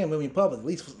 hold my hand with me in public. At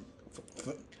least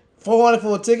 $400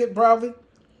 for a ticket, probably.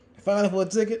 $500 for a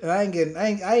ticket, and I ain't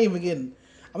even getting.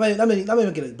 I'm not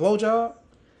even getting a blowjob.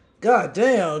 God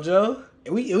damn, Joe.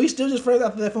 Are we still just friends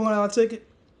after that $400 ticket?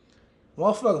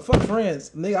 Motherfucker, fuck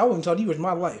friends, nigga. I wouldn't talk to you in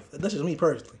my life. That's just me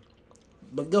personally.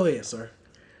 But go ahead, sir.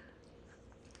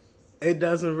 It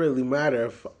doesn't really matter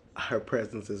if her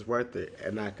presence is worth it,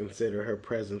 and I consider her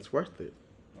presence worth it.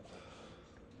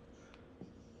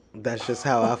 That's just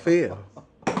how I feel.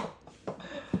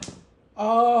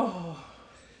 Oh.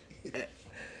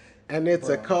 And it's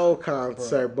a cold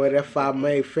concert, but if I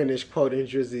may finish quoting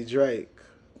Drizzy Drake.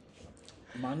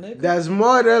 My nigga. There's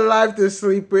more to life than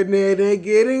sleeping in and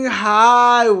getting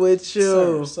high with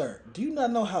you. Sir, do you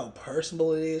not know how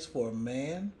personal it is for a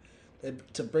man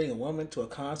to bring a woman to a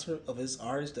concert of his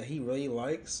artist that he really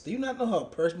likes? Do you not know how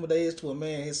personal that is to a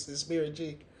man, his spirit,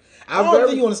 G? I don't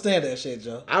think you understand that shit,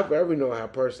 Joe. I very know how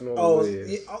personal it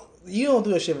is. You don't do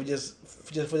that shit for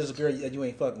just a girl that you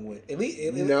ain't fucking with. At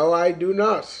least, no, I do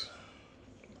not.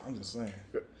 I'm just saying,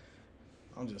 Joe.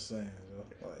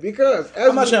 Like, Because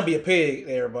I'm not trying to be a pig,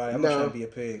 everybody. I'm not trying to be a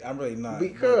pig. I'm really not.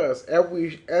 Because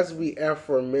as we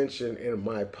aforementioned in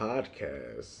my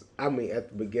podcast, I mean at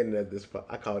the beginning of this,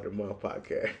 I called it my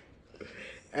podcast.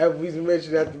 As we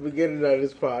mentioned at the beginning of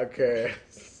this podcast,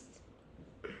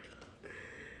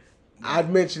 I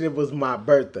mentioned it was my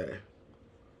birthday.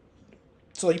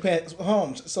 So you paying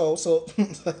home? So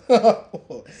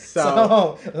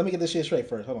let me get this shit straight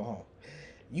first. Hold on.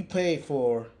 You paid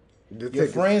for your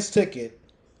friend's ticket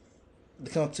to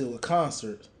come to a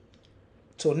concert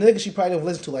to a nigga she probably don't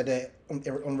listen to like that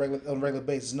on regular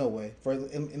basis. No way.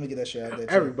 Let me get that shit out there.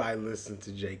 Everybody listen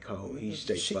to J. Cole. He's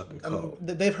straight fucking cold.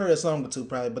 They've heard a song or two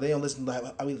probably, but they don't listen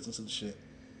to how we listen to the shit.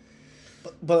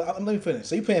 But let me finish.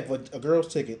 So you paying for a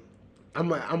girl's ticket? I'm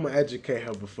gonna educate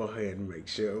her beforehand and make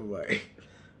sure. Like,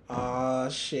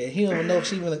 shit. He don't know if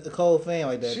she's even a Cole fan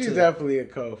like that. She's definitely a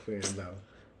Cole fan though.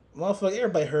 Motherfucker,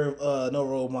 everybody heard No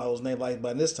Role Models name like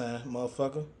by this time,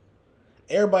 motherfucker.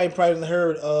 Everybody probably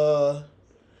heard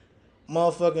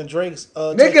motherfucking Drake's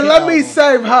nigga, let me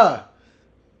save her.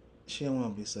 She don't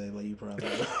want to be saved like you probably.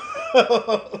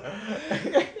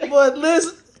 But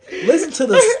listen to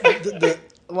the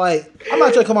like, I'm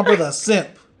not trying to call my brother a simp.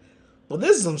 But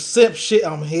this is some simp shit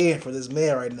I'm hearing for this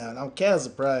man right now. And I'm kind of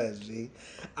surprised, G.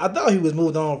 I thought he was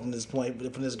moved on from this point,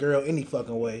 from this girl any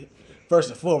fucking way. First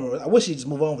and foremost, I wish he'd just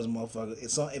move on with this motherfucker.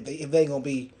 If they gonna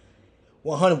be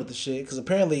 100 with the shit, because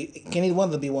apparently can either one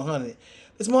of them be 100.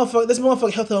 This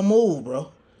motherfucker helped her move,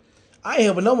 bro. I ain't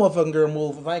helping no motherfucking girl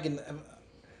move if I ain't getting.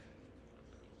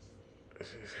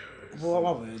 Boy,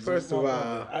 my bad. First of all,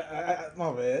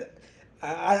 my bad.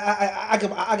 I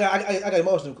got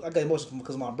emotional. I got emotional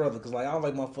because of my brother. Because like I don't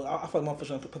like motherfucker. I feel like motherfucker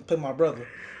trying to play my brother.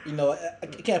 You know,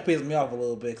 it can't piss me off a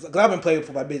little bit. Because I've been playing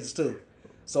for my business too.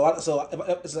 So I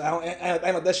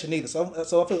don't like that shit neither. So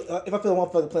if I feel a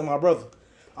motherfucker playing my brother,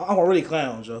 I'm gonna really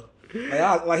clown, Joe.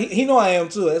 Like he know I am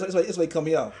too. It's like it come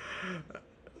me off.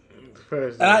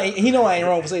 And he know I ain't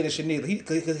wrong for saying this shit neither.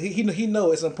 He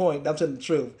know at some point that I'm telling the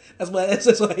truth. That's why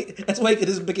he get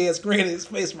this big ass grin in his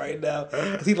face right now.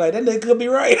 Cause he's like, that nigga could be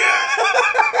right.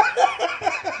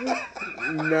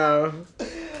 No.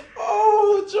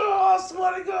 Oh, Joe, I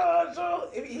swear to God, Joe.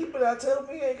 If he been out telling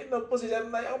me he ain't getting no pussy that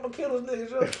night, I'm gonna kill this nigga,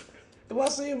 Joe. If I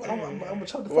see him, I'm gonna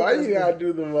choke the fuck Why out of you this gotta nigga.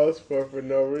 do the most for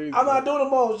no reason? I'm not doing the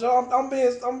most, Joe. I'm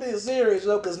being serious,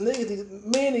 Joe. Cause men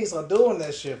need to start doing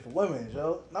that shit for women,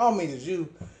 Joe. I don't mean it's you.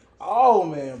 Oh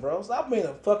man, bro, stop being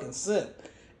a fucking simp.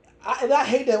 And I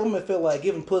hate that women feel like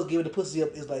giving the pussy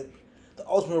up is like the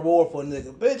ultimate reward for a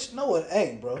nigga. Bitch, no it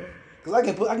ain't, bro. Cause I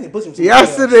can get pussy with somebody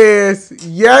Yes, else. it is.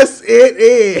 Yes, it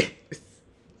is.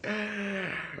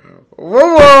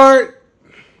 Reward.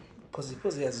 Pussy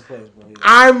has its place, bro. Yeah.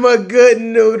 I'm a good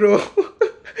noodle.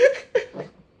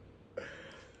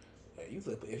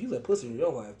 If you let pussy in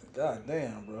your life, god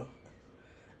damn, bro.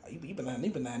 You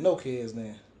been not no kids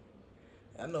then.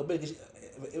 I know, big.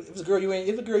 If it's a girl you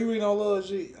really don't love,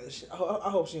 I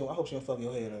hope she don't fuck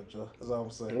your head up, Joe. That's all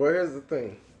I'm saying. Well, here's the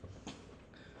thing.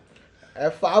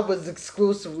 If I was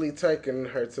exclusively taking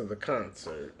her to the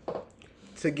concert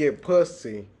to get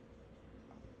pussy,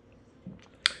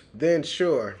 then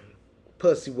sure,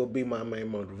 pussy will be my main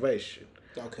motivation.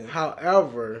 Okay.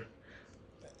 However,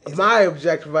 my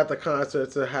objective at the concert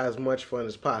is to have as much fun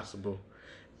as possible.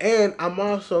 And I'm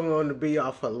also going to be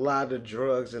off a lot of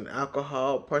drugs and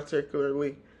alcohol,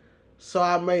 particularly. So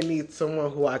I may need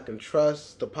someone who I can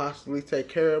trust to possibly take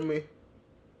care of me.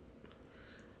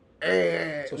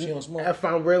 And So she don't smoke? if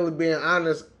I'm really being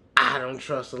honest, I don't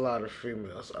trust a lot of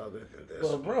females other than this.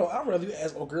 Well, bro, I'd rather you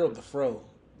ask a girl with the fro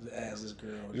than ask this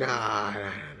girl. Nah.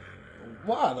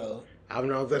 Why though? I've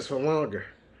known this one longer.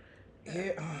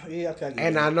 Yeah, okay. I get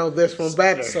And it. I know this one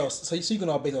better. So you can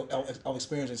all base on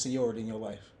experience and seniority in your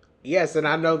life. Yes, and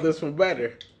I know this one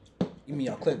better. You mean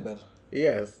y'all click better?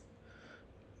 Yes.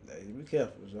 Hey, be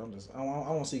careful, Joe. I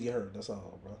want to see you get hurt. That's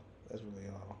all, bro. That's really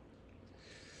all.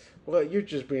 Well, you're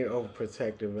just being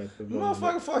overprotective at the moment.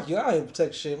 Motherfucker, fuck you. I ain't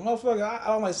protect shit. Motherfucker, I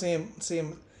don't like seeing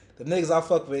the niggas I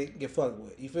fuck with get fucked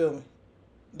with. You feel me?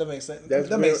 That makes sense.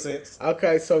 That makes sense.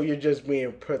 Okay, so you're just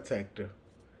being protective.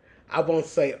 I won't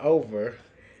say over.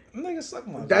 Niggas suck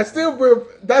my That's dick.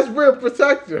 that's real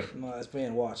protective. No, it's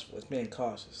being watchful. It's being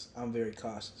cautious. I'm very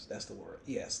cautious. That's the word.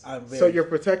 Yes, I'm very. So you're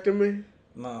protecting me?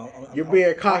 No, You're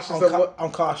being cautious of what?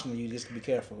 I'm cautioning you just to be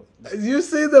careful. You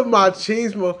see the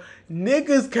machismo?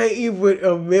 Niggas can't even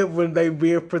admit when they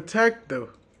being protective.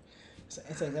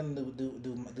 It ain't nothing to do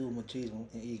with machismo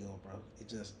and ego, bro. It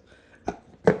just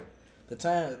the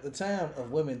time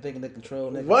of women thinking they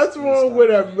control niggas. What's wrong with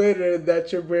admitting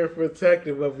that you're being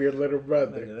protective of your little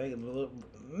brother?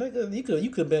 Nigga, you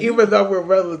could have been Even though we're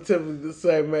relatively the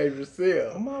same age, but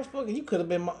still. motherfucker. You could have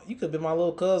been my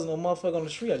little cousin or motherfucker on the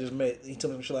street I just met. He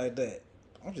told me some shit like that.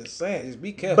 I'm just saying, just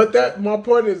be careful. But my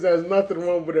point is, there's nothing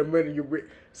wrong with admitting you.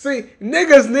 See,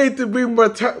 niggas need to be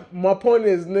more. My point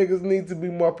is, niggas need to be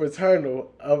more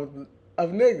paternal of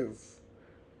niggas.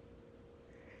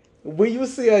 When you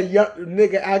see a young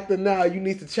nigga acting now, you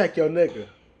need to check your nigga.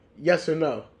 Yes or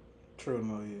no? True,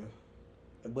 no, yeah.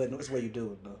 But that's the way you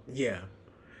do it, though. Yeah.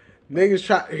 Niggas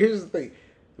try. Here's the thing: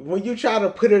 when you try to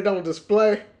put it on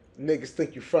display, niggas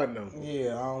think you fronting them.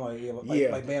 Yeah, I don't like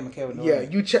like Bam and Kevin. Yeah,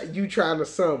 you trying to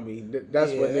sum me.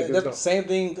 That's what niggas that's don't. the same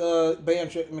thing. Bam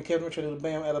and Kevin tried to do to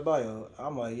Bam Adebayo.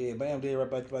 I'm like, yeah, Bam did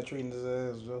right by treating his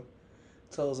ass, Joe.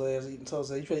 Told his ass,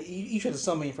 you tried to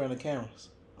sum me in front of the cameras.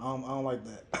 I don't like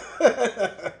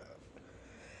that.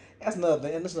 That's another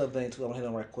thing, and this is another thing too. I'm gonna hit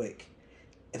on right quick.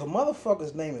 If a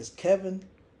motherfucker's name is Kevin,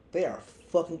 they are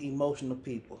fucking emotional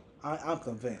people. I'm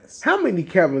convinced. How many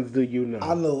Kevins do you know?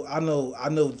 I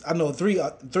know three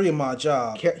of my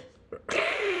job,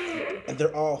 and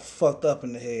they're all fucked up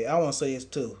in the head. I want to say it's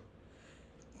two.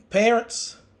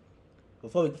 Parents.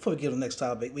 Before we get to the next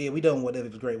topic, we done whatever.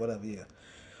 It was great, whatever.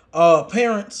 Yeah.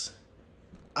 Parents.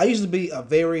 I used to be a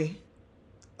very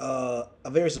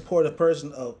supportive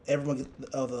person of everyone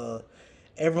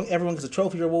gets a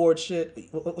trophy reward shit.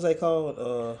 What was that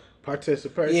called?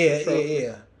 Participation.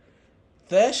 Yeah.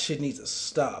 That shit needs to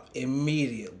stop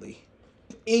immediately.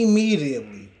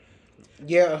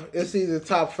 Yeah, it's either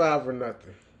top 5 or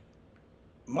nothing.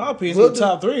 My opinion is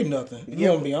top 3 nothing. You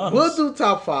want to be honest? We'll do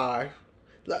top 5.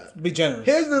 Be generous.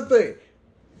 Here's the thing.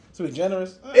 To be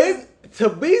generous? To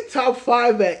be top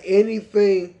 5 at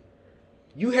anything,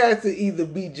 you have to either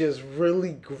be just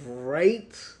really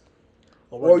great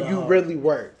or you really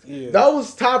worked. Yeah.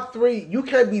 Those top 3, you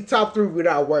can't be top 3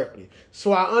 without working.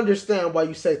 So I understand why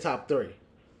you say top 3.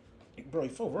 Bro,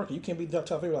 for working, you can't be top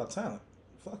 3 without talent.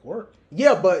 Fuck work.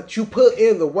 Yeah, but you put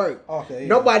in the work. Okay. Yeah.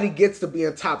 Nobody gets to be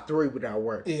in top 3 without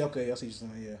work. Yeah, okay, I see what you're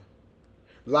saying, yeah.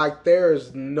 Like,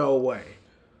 there's no way.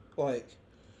 Like,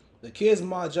 the kids in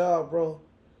my job, bro,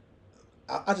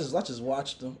 I just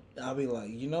watch them. I'll be like,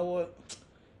 you know what?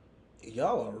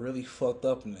 Y'all are really fucked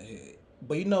up in the head.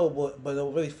 But you know what? But it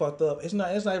really fucked up. It's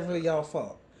not. It's not really y'all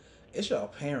fault. It's y'all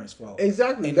parents' fault.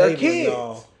 Exactly, they're Enabling kids.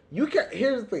 y'all. You can't.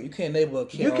 Here's the You thing. can't enable a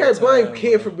kid You all can't the blame time,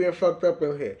 kid bro. for being fucked up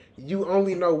in here. You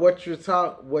only know what you're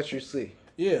taught, what you see.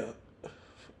 Yeah.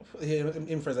 Yeah,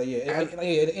 in phrase, yeah. And-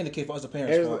 It indicate for us the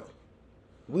parents' Here's fault.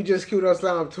 We just queued us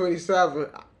down. I'm 27.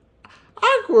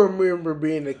 I can remember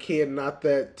being a kid not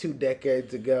that 2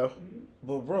 decades ago.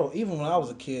 But bro, even when I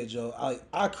was a kid, Joe,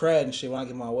 I cried and shit when I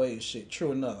get my way and shit.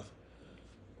 True enough,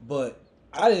 but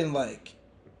I didn't like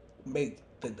make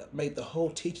the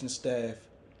whole teaching staff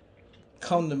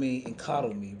come to me and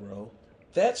coddle me, bro.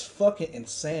 That's fucking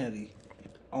insanity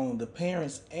on the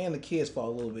parents and the kids' fault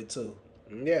a little bit too.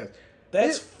 Yes.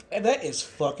 That is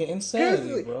fucking Here's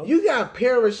insanity, the, bro. you got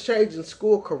parents changing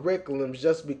school curriculums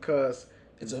just because.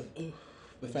 It's a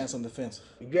defense on defensive.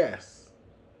 Yes.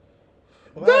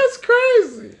 Well, That's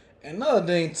crazy. Another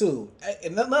thing too,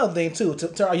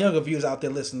 to our younger viewers out there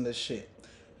listening to this shit.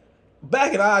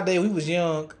 Back in our day, we was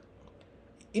young.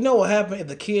 You know what happened if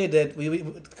the kid that we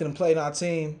couldn't play in our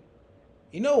team?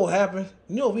 You know what happened?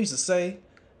 You know what we used to say?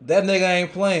 That nigga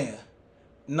ain't playing.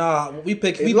 Nah, we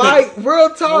pick Real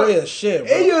talk. Real shit,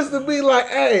 bro. It used to be like,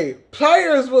 hey,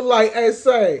 players would like, hey,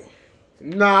 say,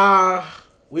 nah,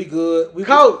 We good.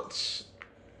 coach.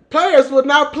 Players would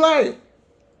not play.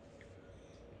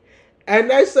 And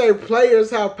they say players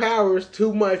have powers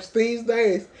too much these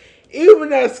days.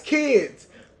 Even as kids,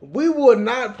 we would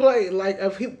not play. Like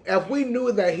if we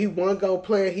knew that he wasn't gonna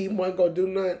play, he wasn't gonna do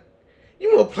nothing.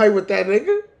 You won't play with that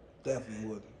nigga. Definitely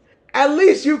wouldn't. At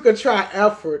least you could try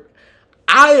effort.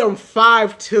 I am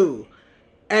 5'2".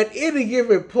 At any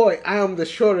given point, I am the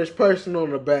shortest person on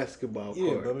the basketball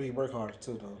Yeah, court. but we work hard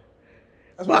too though.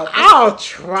 That's But why I'll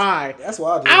try. That's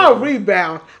why I do. I'll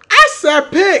rebound. I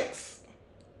set picks.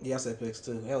 Yeah, I said picks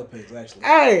too. Hella picks actually.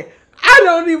 Hey, I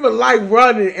don't even like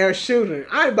running and shooting.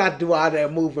 I ain't about to do all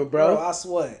that moving, bro. I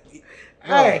sweat.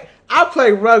 Hey, I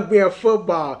play rugby and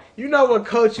football. You know what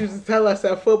coach used to tell us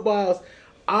at footballs?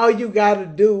 All you got to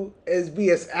do is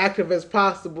be as active as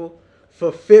possible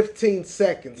for 15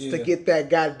 seconds to Yeah. get that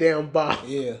goddamn ball.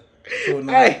 Yeah. True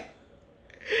enough. Hey,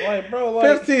 Like, bro,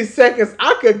 like, 15 seconds.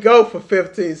 I could go for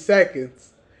 15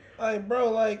 seconds. like, bro,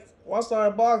 like, once I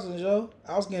started boxing, Joe,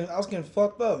 I was getting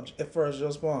fucked up at first,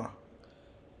 Joe Spawn.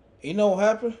 You know what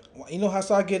happened? You know how I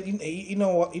started getting. You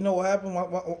know what happened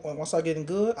once I started getting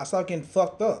good? I started getting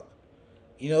fucked up.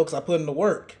 You know, because I put in the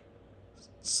work.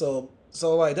 So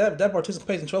like that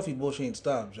participation trophy bullshit ain't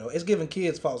stopped, Joe. It's giving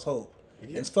kids false hope.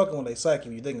 Yeah. It's fucking with their psyche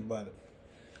when you think about it.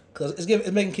 Cause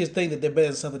it's making kids think that they're better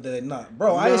than something that they're not.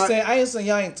 Bro, I ain't saying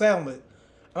y'all ain't talented.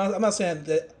 I'm not saying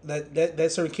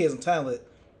that certain kids are talented,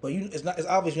 but it's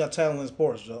obvious you're not talented in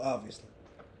sports, Joe. Obviously,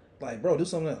 like, bro, do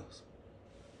something else.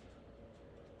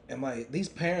 And like these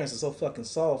parents are so fucking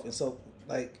soft and so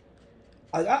like,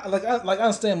 I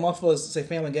understand motherfuckers say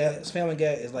Family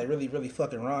Guy is like really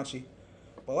fucking raunchy,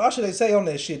 but why should they say on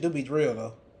that shit do be real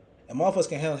though, and motherfuckers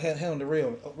can handle the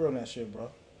real on that shit,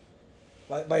 bro.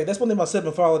 Like that's one thing about Seth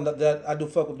MacFarlane that I do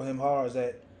fuck with him hard is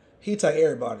that he take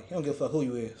everybody. He don't give a fuck who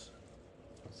you is.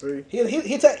 See?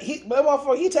 That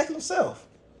motherfucker he attacked himself.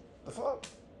 The fuck,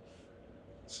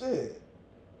 shit.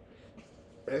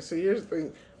 And see, here's the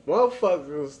thing.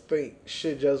 Motherfuckers think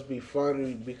shit just be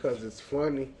funny because it's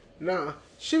funny. Nah,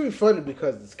 shit be funny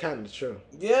because it's kind of true.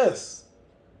 Yes,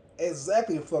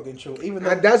 exactly fucking true. Even though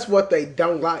And that's what they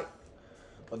don't like.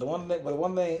 But the one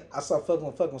thing I saw fucking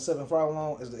with Seth MacFarlane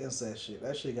on is the incest shit.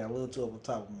 That shit got a little too over the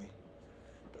top of me.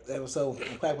 That was so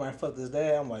when Quagmire fucked his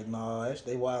dad. I'm like, nah,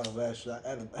 they wild of that shit. I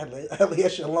had to leave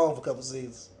that shit alone for a couple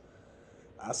seasons.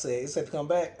 I said, it's said to come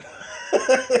back.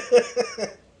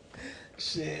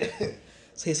 Shit.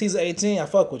 See, season 18, I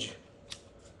fuck with you.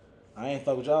 I ain't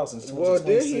fuck with y'all since Well,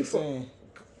 did he 2016.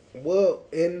 Well,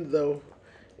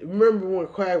 remember when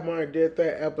Quagmire did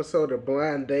that episode of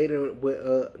Blind Dating with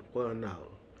The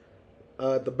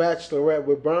Bachelorette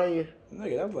with Brian?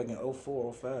 Nigga, that was like in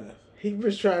 04, 05. He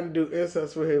was trying to do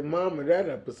incest with his mom in that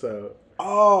episode.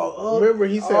 Oh, Remember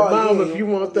he said, "Mom, if you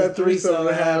want that threesome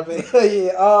to happen."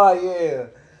 Yeah, oh yeah.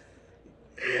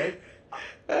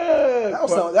 That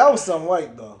was something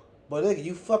white though. But nigga,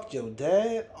 you fucked your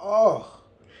dad? Oh.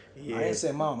 Yeah. I ain't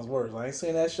saying mom was worse. I ain't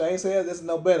saying that shit. I ain't saying this is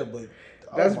no better, but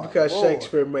That's my because Lord.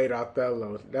 Shakespeare made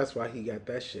Othello. That's why he got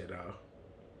that shit off.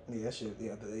 Yeah, that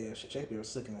shit, Shakespeare was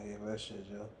sick in the head for that shit,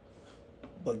 yo.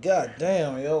 But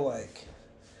goddamn, yo, like,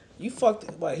 he fucked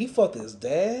his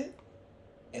dad,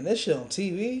 and this shit on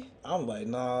TV. I'm like,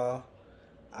 nah,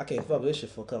 I can't fuck with this shit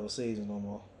for a couple seasons no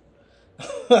more.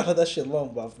 I let that shit alone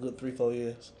for about a good 3-4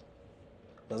 years.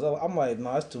 Cause I'm like,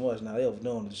 nah, it's too much now. They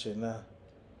overdoing this shit now.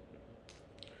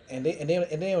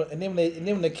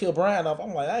 when they kill Brian off,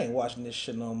 I'm like, I ain't watching this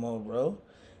shit no more, bro.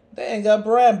 They ain't got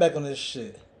Brian back on this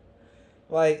shit.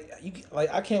 Like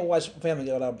I can't watch Family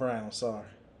Guy without Brian. I'm sorry.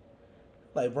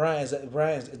 Like Brian's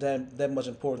that much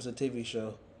important to the TV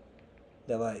show.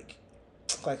 That like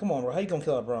come on, bro, how you gonna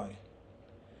kill out Brian?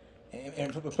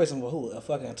 And replace him with who? A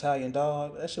fucking Italian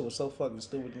dog? That shit was so fucking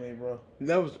stupid to me, bro.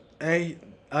 That was a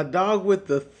dog with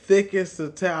the thickest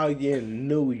Italian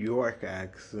New York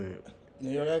accent.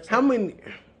 New York accent? How many?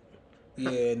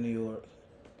 Yeah, New York.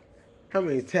 How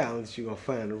many Italians you gonna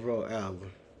find in Rhode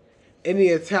Island? Any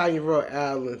Italian Rhode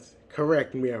Islands?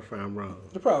 Correct me if I'm wrong.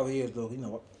 There probably is though. You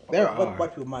know, There are.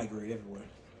 White people migrate everywhere.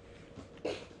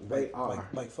 They are.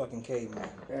 Like fucking cavemen.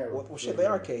 Everywhere. Well, shit, they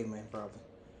are cavemen probably.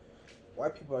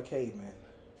 White people are cavemen.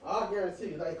 I guarantee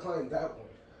you they claim that one.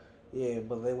 Yeah,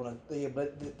 but they wanna. Yeah,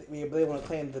 but they wanna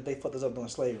claim that they fucked us up during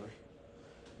slavery.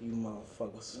 You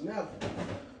motherfuckers. Never.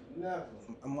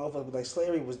 A motherfucker like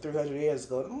slavery was 300 years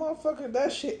ago. The motherfucker,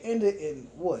 that shit ended in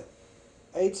what?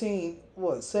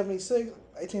 76?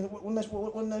 18. When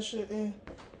that shit in?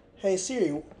 Hey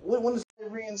Siri, when is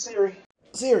slavery in Siri?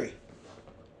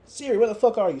 Siri, where the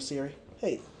fuck are you, Siri?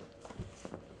 Hey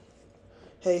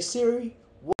Siri,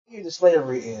 what year did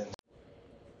slavery end?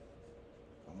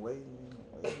 I'm waiting.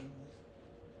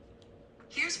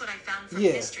 Here's what I found from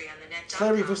Yeah. history on the net.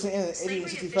 Slavery officially ended in Slavery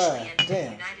 1865. officially ended in the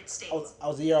Damn. United States. I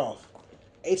was a year off.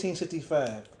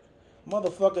 1865.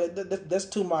 Motherfucker, that's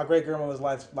two of my great grandmother's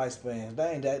lifespans.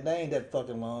 That ain't that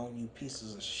fucking long, you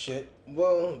pieces of shit.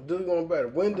 Well, do one better.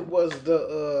 When was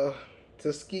the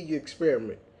Tuskegee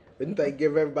experiment? Didn't they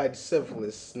give everybody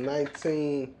syphilis?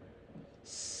 73?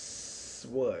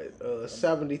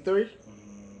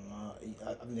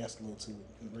 I think that's a little too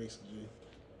racist, G.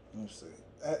 Let me see.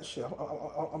 Shit,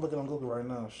 I'm looking on Google right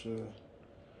now. Shit.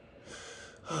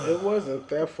 It wasn't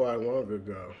that far long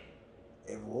ago.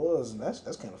 It was, and that's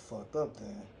kind of fucked up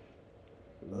then.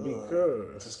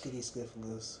 Because Tuskegee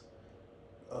syphilis.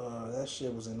 That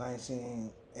shit was in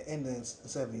ended in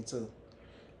 72.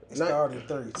 It started in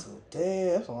 32.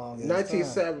 Damn, that's a long ass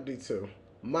 1972.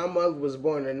 My mother was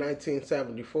born in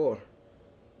 1974.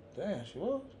 Damn, she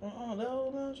was? That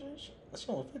old now, she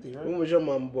almost 50, right? When was your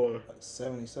mama born? Like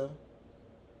 77.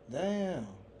 Damn.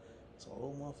 Some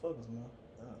old motherfuckers, man.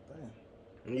 God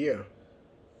damn. Yeah.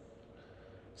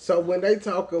 So when they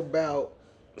talk about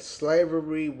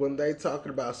slavery, when they talking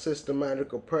about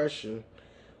systematic oppression,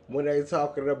 when they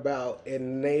talking about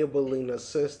enabling a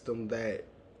system that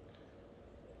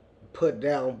put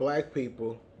down black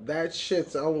people, that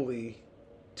shit's only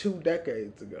 2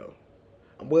 decades ago.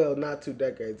 Well, not 2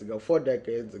 decades ago, 4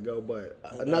 decades ago, but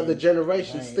another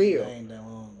generation still. That ain't that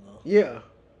long ago. Yeah.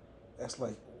 That's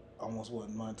like almost what,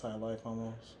 my entire life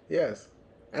almost. Yes.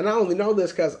 And I only know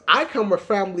this because I come from a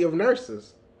family of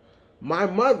nurses. My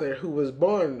mother, who was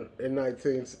born in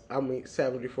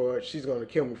 74, she's going to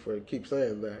kill me for keep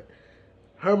saying that.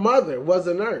 Her mother was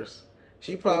a nurse.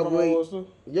 She probably... Your grandma was too?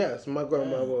 Yes, my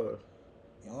grandma was.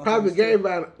 Your Probably gave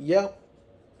out... Yep.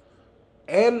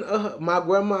 And my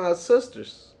grandma's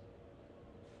sisters.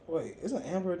 Wait, isn't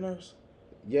Amber a nurse?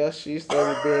 Yes, she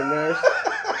started being a nurse.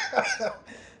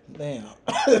 Damn.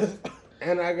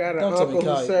 And I got an Don't tell me uncle who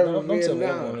Kyle. served in Don't tell me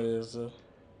that one Vietnam. is.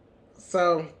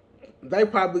 So they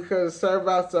probably could serve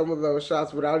out some of those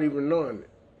shots without even knowing it.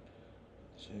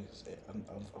 Jeez,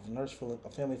 a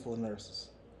family full of nurses.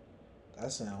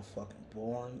 That sounds fucking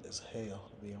boring as hell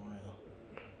to be around.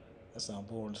 That sounds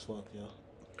boring as fuck, yo.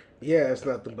 Yeah, it's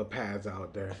nothing but pads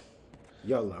out there.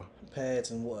 YOLO.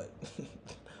 Pads and what?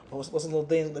 what's the little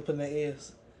thing they put in their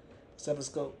ears?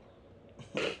 Stethoscope.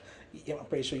 Yeah, I'm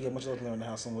pretty sure you get much of in the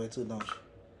house somewhere too, don't you?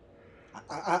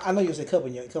 I know you say cup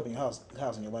in your house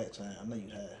in your lifetime. I know you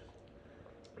have.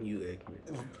 You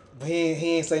ignorant. But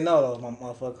he ain't say no though, my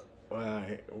motherfucker.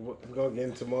 Alright, we're gonna get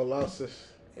into more losses.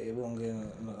 Hey, we gonna get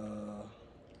in.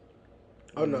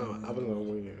 Oh no, I was gonna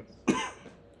win.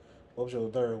 What was your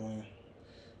third win?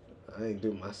 I ain't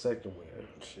do my second win.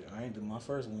 Shit, I ain't do my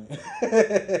first win. Go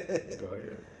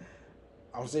ahead.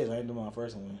 I'm serious, I ain't do my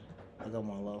first win. I got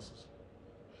my losses.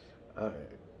 Alright.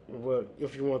 Well,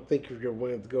 if you want to think of your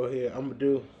wins, go ahead. I'm gonna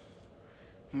do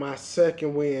my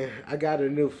second win. I got a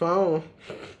new phone.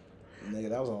 Nigga,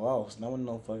 that was a loss. That wasn't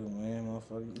no fucking win,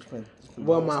 motherfucker. You spent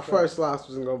Well, my first loss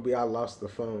was gonna be I lost the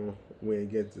phone. We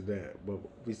didn't get to that, but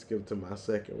we skipped to my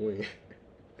second win.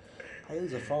 How you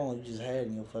lose a phone you just had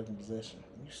in your fucking possession?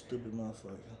 You stupid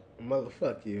motherfucker.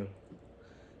 Motherfuck you.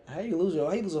 How you lose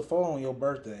a phone on your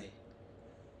birthday?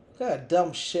 What kind of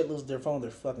dumb shit lose their phone on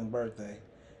their fucking birthday?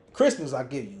 Christmas I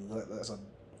give you. That's a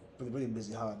really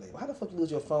busy holiday. But how the fuck you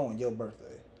lose your phone on your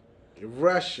birthday?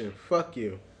 Russian. Fuck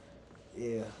you.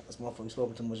 Yeah, this motherfucker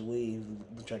smoking too much weed.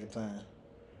 Lose track of time.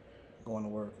 Going to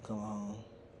work, coming home.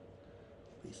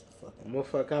 Piece of fucking.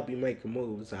 Motherfucker, I be making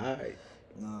moves, alright.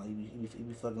 No, he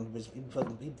be fucking bitch. He be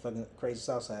fucking crazy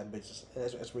Southside bitches.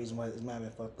 That's the reason why his mind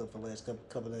been fucked up for the last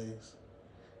couple days.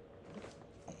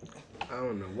 I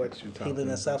don't know what you He talking letting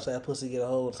that about. Southside pussy get a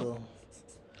hold to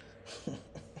him.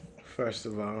 First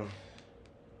of all,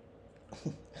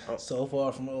 So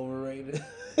far from overrated.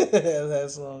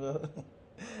 That song.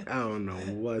 I don't know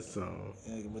what song.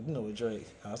 Yeah, but you know with Drake,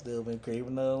 I still been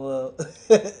craving no love.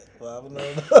 Well, no.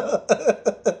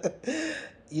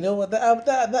 You know what? That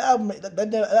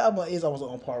album is almost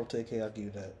on par with TK. I'll give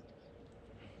you that.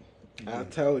 I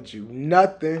told you,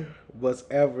 nothing was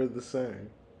ever the same.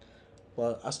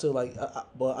 But I still like.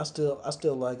 I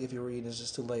still like If You're Reading. It's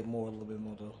just too late. More a little bit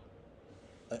more though.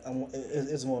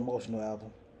 It's a more emotional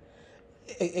album.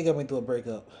 It got me through a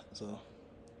breakup, so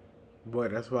Boy,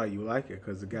 that's why you like it,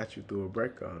 because it got you through a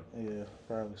breakup. yeah,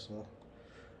 probably so.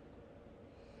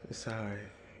 It's alright.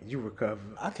 You recover.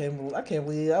 I can't believe I can't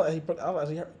believe that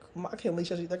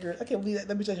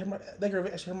bitch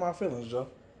actually hurt my feelings, Joe.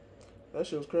 That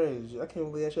shit was crazy. I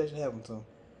can't believe that shit actually happened to him.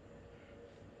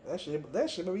 That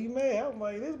shit made me mad. I'm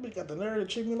like, this bitch got the nerve to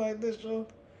treat me like this, Joe.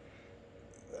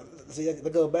 See, they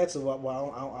go back to why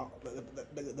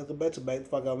they go back to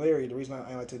before I got married. The reason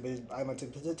I like taking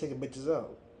bitches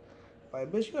out. Like,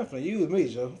 bitch, you not finna use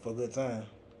me, Joe, for a good time.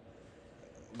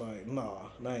 Like, nah,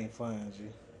 that ain't fine, G.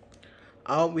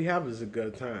 All we have is a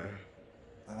good time.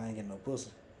 I ain't getting no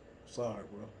pussy. Sorry,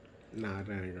 bro. Nah,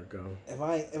 that ain't gonna go. If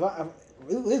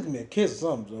it's gonna be a kiss or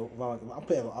something, Joe. If I'm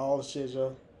paying for all the shit,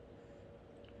 Joe.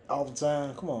 All the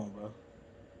time. Come on, bro.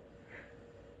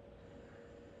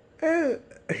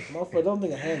 Motherfucker, don't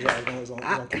think a hand job is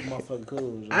gonna keep motherfucker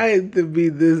cool, Joe. I hate to be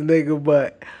this nigga,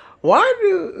 but why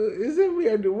is it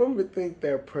weird? Do women think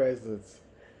their presence,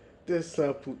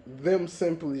 them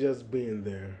simply just being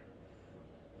there,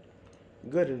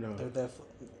 good enough?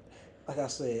 Like I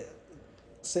said,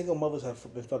 single mothers have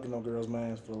been fucking on girls'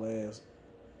 minds for the last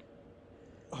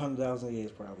 100,000 years,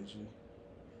 probably. G.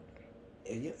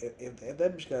 If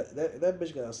that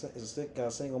bitch got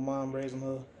a single mom raising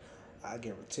her, I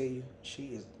guarantee you,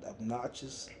 she is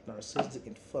obnoxious, narcissistic,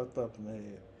 and fucked up in the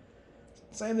head.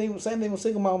 Same thing with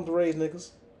single moms raise niggas.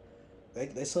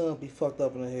 They sons be fucked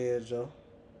up in the head, Joe.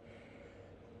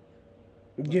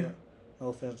 Yeah. No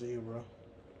offense to you, bro.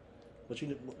 But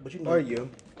you know. Or you?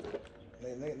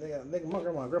 Nigga, my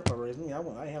grandma and grandpa raised me. I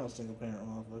ain't have no single parent,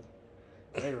 motherfucker.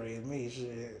 They raised me,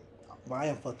 shit. But I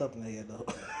am fucked up in the head, though.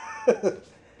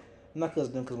 Not because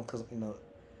of them, because you know,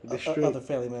 other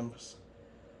family members.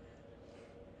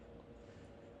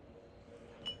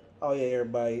 Oh yeah,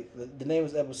 everybody. The name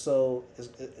of this episode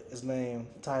is named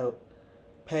titled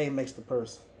 "Pain Makes the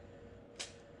Person."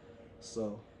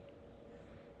 So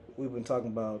we've been talking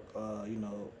about, you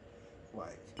know,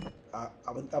 like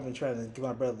I've been trying to get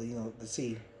my brother, you know, to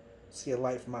see a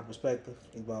light from my perspective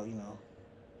about, you know,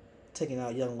 taking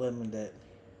out young women that,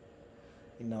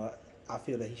 you know, I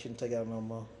feel that he shouldn't take out no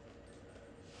more.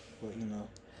 But you know,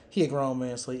 he a grown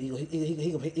man, so he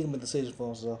can make decisions for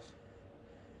himself.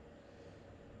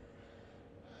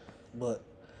 But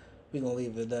we gonna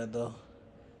leave it at that though.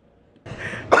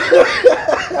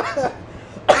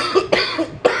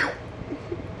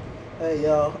 Hey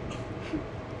y'all,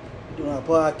 we doing our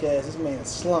podcast. This man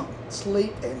slumped,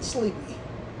 sleep and sleepy.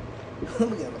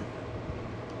 Look at him.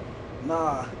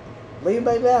 Nah, lay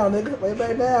back down, nigga. Lay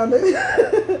back down,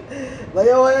 nigga. Lay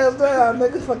your ass down,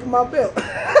 nigga. Fucking my belt.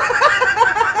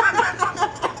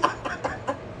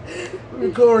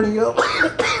 Recording up.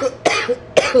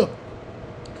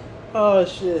 Oh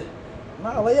shit.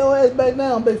 Nah, lay your ass back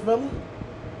down, big fella. You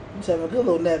was having a good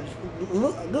little nap.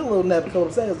 A couple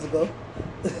of seconds ago.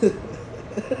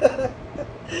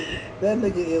 That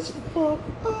nigga is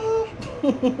fucked up.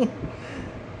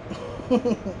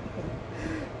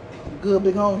 Good,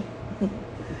 big homie.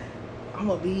 I'm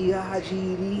a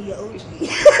B-I-G-D-O-G.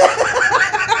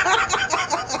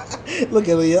 Look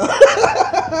at me, y'all.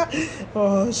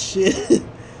 Oh shit.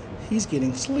 He's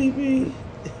getting sleepy.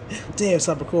 Damn,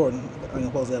 stop recording. I'm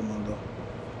gonna pause that one though.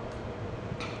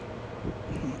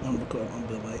 I'm recording. I'm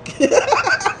be like,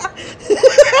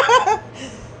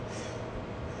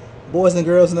 boys and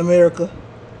girls in America.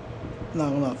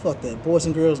 No, fuck that. Boys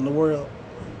and girls in the world.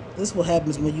 This is what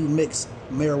happens when you mix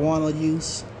marijuana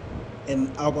use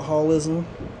and alcoholism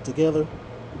together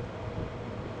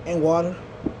and water.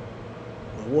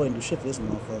 But water ain't do shit for this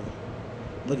motherfucker.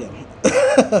 Look at him.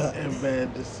 And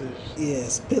bad decisions.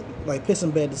 Yes, like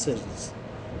pissing bad decisions.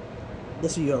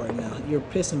 That's who you are right now. You're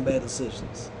pissing bad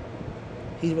decisions.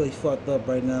 He's really fucked up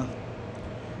right now.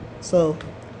 So,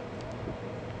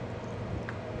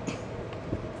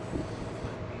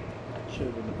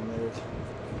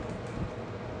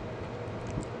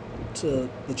 To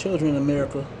the children in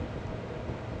America,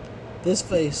 this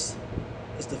face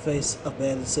is the face of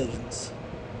bad decisions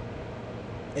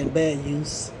and bad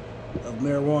use of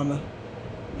marijuana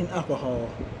and alcohol.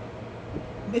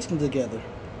 Mix them together.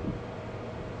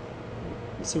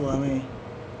 See what I mean?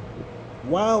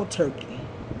 Wild turkey.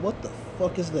 What the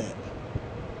fuck is that?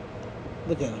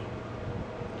 Look at him.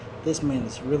 This man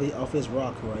is really off his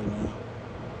rocker right now.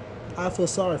 I feel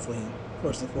sorry for him,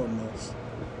 first and foremost.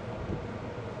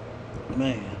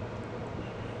 Man,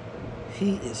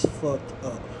 he is fucked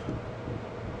up.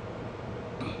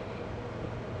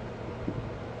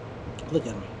 Look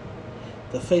at him.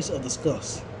 The face of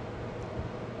disgust.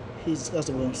 He's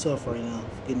disgusted with himself right now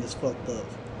for getting this fucked up.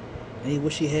 And he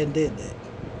wish he hadn't did that.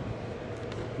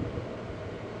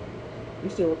 We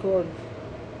still recording?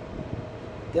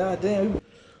 God damn.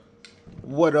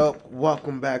 What up?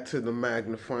 Welcome back to the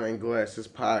Magnifying Glasses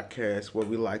podcast, where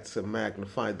we like to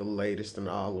magnify the latest in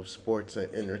all of sports and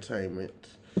entertainment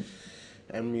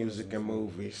and music and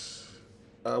movies.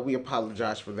 We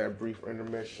apologize for that brief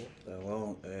intermission. That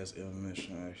long ass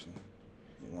intermission, actually.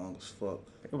 Long as fuck.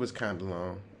 It was kind of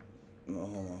long. No,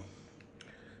 hold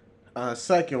on.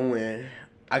 Second win,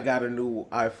 I got a new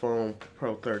iPhone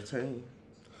Pro 13.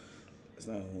 It's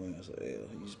not a win, it's a L.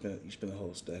 You spent a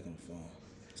whole stack on the phone.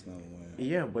 It's not a win.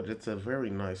 Yeah, but it's a very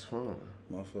nice phone.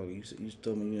 Motherfucker, you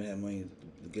told me you didn't have money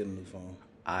to get a new phone.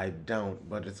 I don't,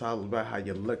 but it's all about how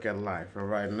you look at life. And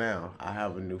right now, I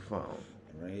have a new phone.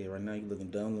 Right now you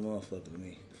looking dumb as a motherfucker to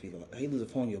me. I hate losing a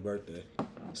phone on your birthday.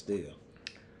 Still.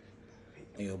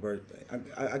 On your birthday.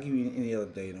 I give you any other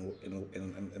day in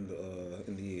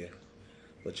the year.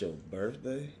 But your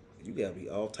birthday? You gotta be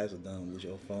all types of dumb with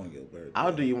your phone on your birthday.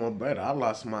 I'll do you one better. I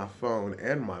lost my phone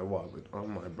and my wallet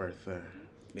on my birthday.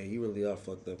 Man, you really are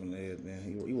fucked up in the head, man.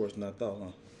 You worse than I thought,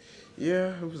 huh?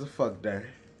 Yeah, it was a fuck day.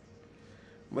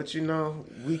 But you know,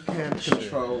 we can't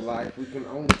control life. We can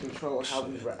only control how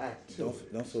we react to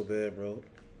it. Don't feel bad, bro.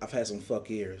 I've had some fuck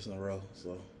years in a row,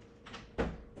 so. I've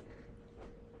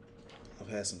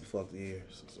had some fuck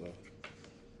years, so.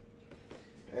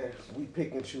 And we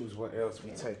pick and choose what else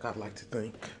we take, I'd like to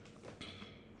think.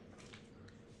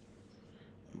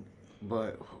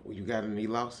 But you got any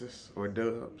losses or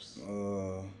dubs?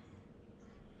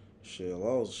 Shit,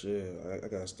 lost shit. I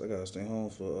gotta stay home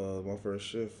for my first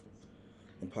shift.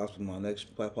 And possibly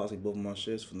both of my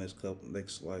shifts for next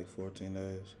like 14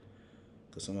 days.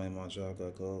 Cause somebody in my job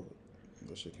got COVID.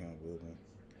 That shit kind of good,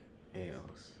 man.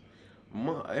 Else.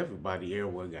 Everybody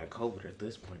everywhere got COVID at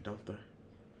this point, don't they?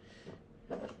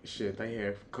 Shit, they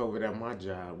had COVID at my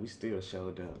job. We still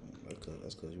showed up.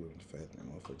 That's cause you work in the factory.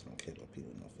 Motherfuckers don't care about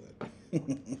people enough for that.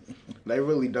 They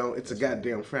really don't. It's a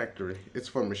goddamn factory. It's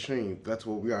for machines. That's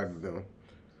what we are to them.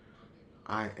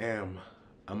 I am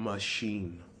a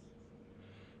machine.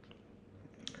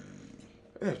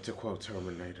 To quote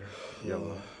Terminator.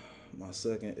 Yellow. My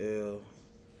second L,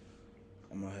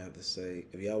 I'm gonna have to say,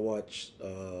 if y'all watch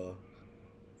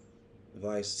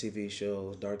Vice TV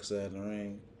shows, Dark Side of the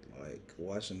Ring, like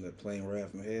watching the plane ride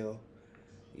from hell,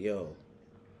 yo,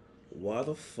 why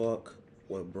the fuck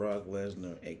would Brock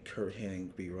Lesnar and Kurt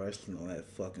Hennig be wrestling on that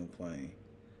fucking plane?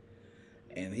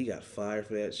 And he got fired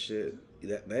for that shit.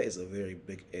 That is a very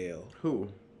big L.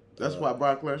 Who? That's why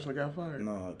Brock Lesnar got fired?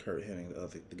 No, Kurt Hennig,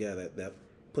 the guy that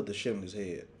put the shit on his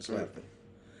head, slapped him.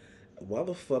 Why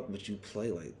the fuck would you play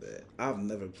like that? I've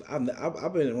been in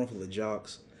a room full of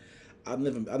jocks. I've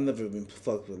never been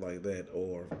fucked with like that,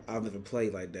 or I've never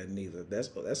played like that neither. That's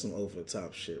some over the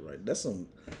top shit, right? That's some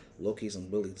low key, some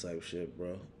bully type shit,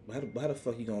 bro. How the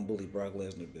fuck you gonna bully Brock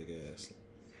Lesnar, big ass?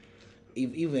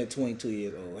 Even at 22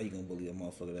 years old, how you gonna bully a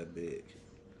motherfucker that big?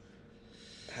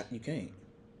 You can't.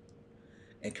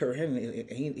 And Kurt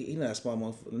Hennig, he not a small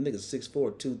motherfucker. The nigga's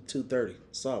 6'4", 230,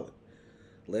 solid.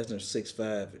 Lesnar's 6'5",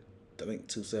 I think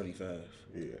 275.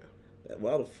 Yeah.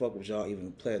 Why the fuck would y'all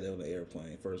even play that on the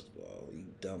airplane? First of all, you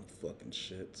dumb fucking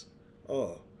shits.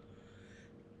 Oh,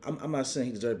 I'm not saying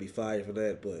he deserved to be fired for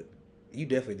that, but you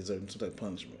definitely deserve some type of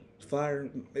punishment.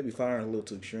 Maybe firing a little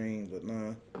too extreme, but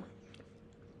nah.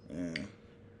 Yeah.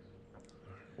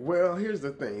 Well, here's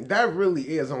the thing. That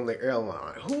really is on the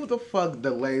airline. Who the fuck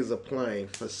delays a plane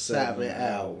for 7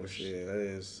 hours? Yeah, that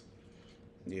is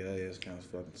kind of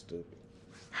fucking stupid.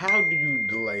 How do you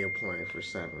delay a plane for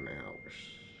 7 hours?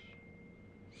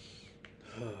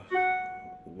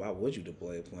 Why would you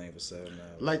delay a plane for 7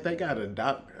 hours? Like, they got a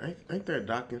ain't there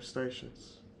docking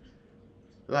stations?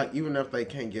 Like, even if they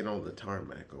can't get on the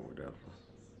tarmac or whatever.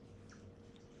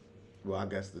 Well, I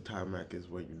guess the tarmac is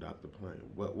where you dock the plane.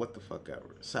 What the fuck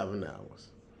ever. 7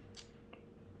 hours.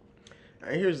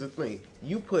 And here's the thing.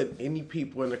 You put any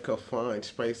people in a confined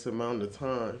space amount of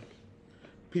time,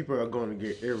 people are going to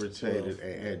get irritated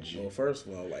and edgy. Well, first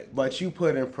of all, like, But you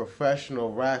put in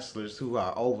professional wrestlers who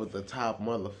are over the top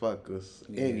motherfuckers,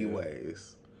 Yeah.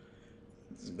 anyways.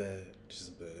 it's bad,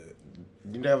 just bad.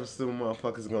 You never see them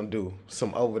motherfuckers gonna do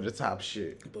some over the top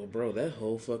shit. But bro, that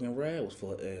whole fucking ride was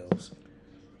full of L's.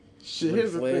 Shit, Ric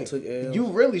here's the Flair thing. took L's. You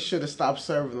really should have stopped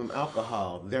serving them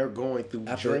alcohol. They're going through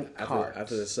drink carts.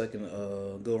 After the second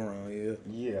go around, yeah.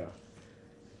 Yeah.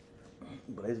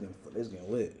 But they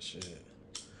getting lit, shit.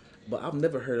 But I've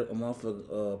never heard a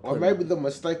motherfucker. Or maybe the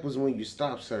mistake was when you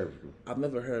stopped serving them. I've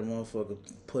never heard a motherfucker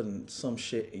putting some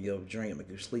shit in your drink make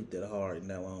you sleep that hard and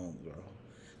that long, bro.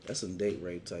 That's some date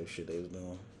rape type shit they was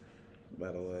doing.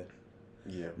 By the way,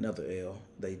 Yeah. another L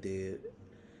they did,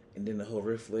 and then the whole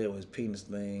Ric Flair with his penis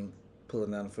thing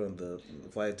pulling out in front of the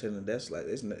flight attendant. That's like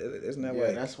it's not Yeah,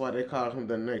 like that's why they called him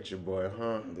the nature boy,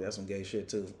 huh? that's some gay shit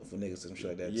too for niggas and shit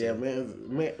like that. Yeah, too.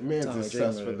 man's Tommy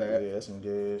obsessed Dreamer, for that. Yeah, that's some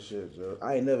gay ass shit, Joe.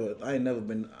 I ain't never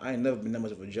been that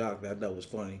much of a jock that I thought was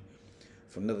funny.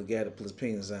 For another guy to pull his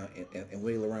penis out and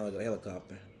wiggle around like a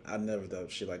helicopter. I never thought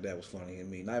shit like that was funny in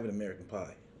me. Not even American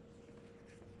Pie.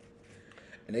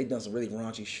 And they done some really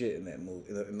raunchy shit in that movie,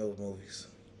 in those movies.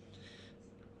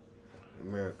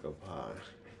 America Pie.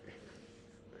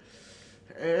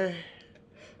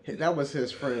 That was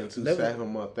his friends who Never- set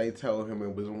him up. They told him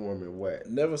it was warm and wet.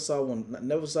 Never saw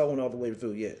one all the way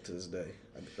through yet to this day.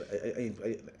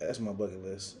 That's my bucket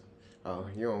list. Oh,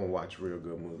 you don't watch real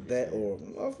good movies. That man. or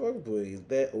motherfucker, please.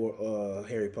 That or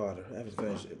Harry Potter. I haven't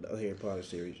finished the Harry Potter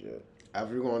series yet.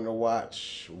 Have you going to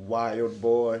watch Wild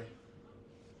Boy?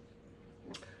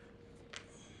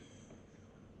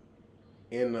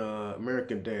 In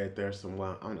American Dad, there's some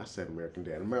wild. I said American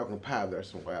Dad. American Pie,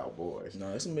 there's some wild boys.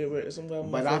 No, it's some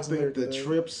wild But I motherfuckers think American the Dad.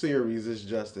 Trip series is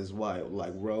just as wild.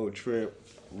 Like Road Trip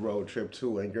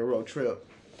 2, and Euro Trip.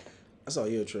 I saw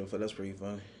Euro Trip, but that's pretty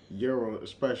funny.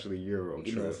 Especially Euro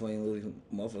You know, a Trip. funny movie,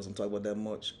 motherfuckers don't talk about that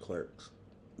much. Clerks.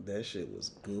 That shit was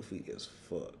goofy as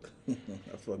fuck.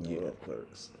 I fucking love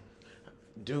Clerks.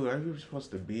 Dude, are you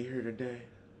supposed to be here today?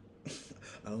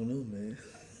 I don't know, man.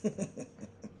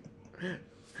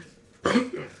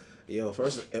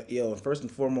 First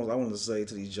and foremost, I want to say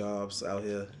to these jobs out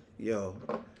here,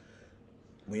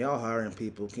 when y'all hiring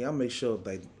people, can y'all make sure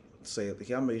they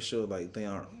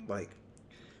aren't like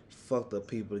fucked up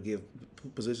people to give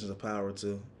positions of power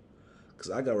to?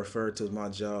 Cause I got referred to my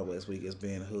job last week as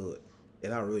being hood,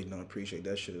 and I really don't appreciate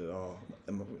that shit at all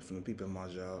from the people in my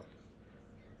job.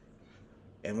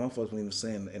 And motherfuckers weren't even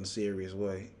saying it in a serious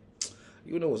way.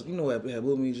 You know what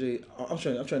blew me, G? I'm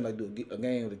trying to like do a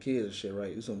game with the kids and shit,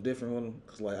 right? Do something different with them,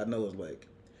 cause like I know it's like,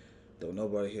 don't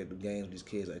nobody here do games with these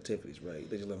kids' activities, right?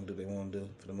 They just let them do what they want to do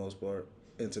for the most part.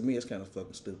 And to me, it's kind of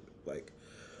fucking stupid. Like,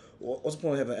 what's the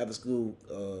point of having an after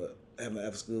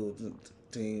school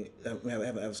team, having an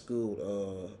after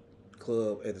school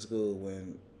club at the school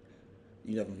when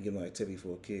you're not gonna give them an activity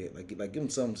for a kid? Like give them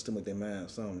something to stimulate their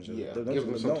mind, something. Just, Yeah, don't give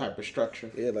them some type of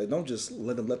structure. Yeah, like don't just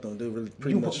let them do really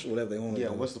pretty much whatever they want to Yeah,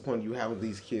 do. what's the point of you having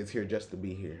these kids here just to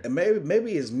be here? And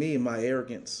maybe it's me and my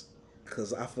arrogance,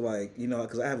 cause I feel like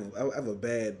cause I have a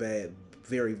bad,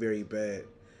 very very bad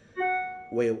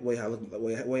way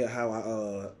how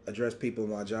I address people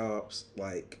in my jobs.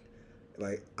 Like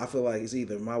I feel like it's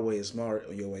either my way is smart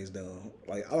or your way is dumb.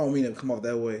 Like I don't mean to come off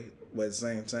that way, but at the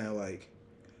same time, like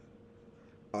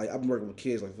I've been working with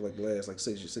kids like for like the last like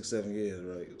 6-7 years,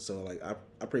 right? So like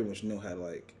I pretty much know how to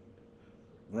like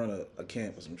run a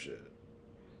camp or some shit.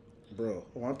 Bro,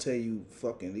 when I tell you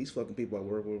these fucking people I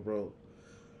work with, bro.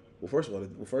 Well, first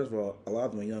of all, a lot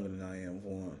of them are younger than I am, for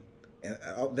one. And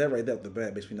that right there off the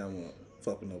bat makes me not want to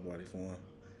fuck with nobody, for one.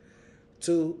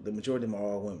 Two, the majority of them are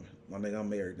all women. My nigga, I'm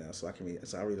married now, so I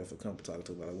really don't feel comfortable talking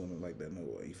to a lot of women like that no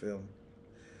way. You feel me?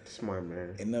 Smart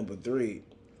man. And number three,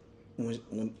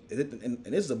 and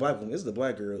this is a black woman. This is a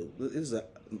black girl.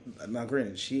 Now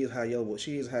granted, she is high yellow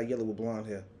with blonde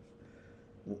hair.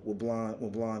 With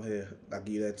blonde hair, I'll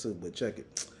give you that too. But check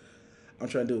it. I'm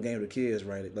trying to do a game with the kids,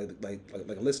 right? Like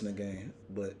a listening game,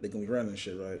 but they're gonna be running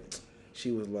shit, right?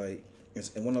 She was like,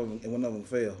 and one of them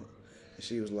failed. And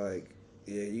she was like,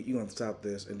 yeah, you gonna have to stop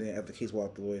this. And then after the kids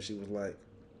walked away, she was like,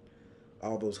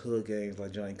 all those hood games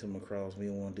like Johnny Come Across, we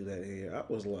don't want to do that here.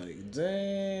 I was like,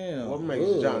 damn. What makes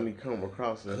hood. Johnny Come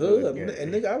Across a Hood? hood game?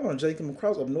 And nigga, I run Johnny Come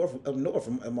Across up north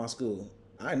from at my school.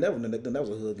 I ain't never known that was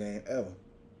a hood game ever.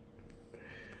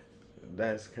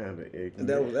 That's kind of ignorant. And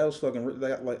that was fucking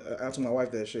like I told my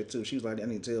wife that shit too. She was like, I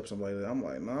need to tell somebody that. I'm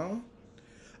like, no,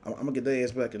 I'm gonna get their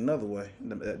ass back another way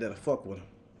that'll fuck with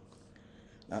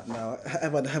them. Now,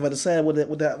 have I decided what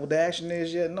the action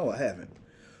is yet? No, I haven't.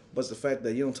 But it's the fact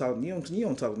that you don't talk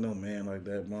to no man like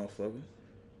that, motherfucker,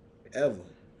 ever.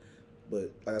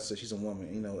 But like I said, she's a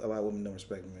woman. You know, a lot of women don't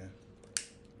respect me, man.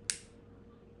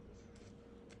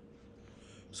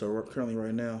 So currently,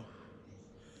 right now,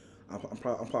 I'm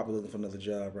probably looking for another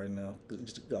job right now,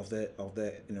 just off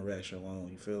that interaction alone.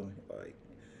 You feel me?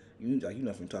 You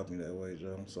nothing talk to me that way,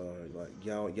 Joe. I'm sorry. Like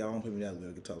y'all don't pay me that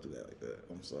way to talk to that like that.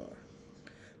 I'm sorry.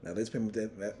 Now they just pay me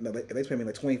now they just pay me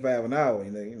like 25 an hour.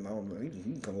 You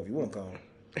can come if you want to come.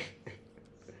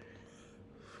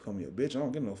 Call me a bitch. I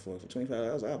don't get no fuck for 25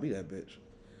 hours. I'll be that bitch.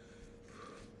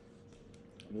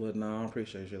 But nah, I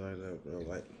appreciate shit like that, bro.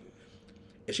 Like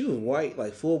if she was white,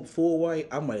 like full white,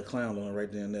 I might have clowned on her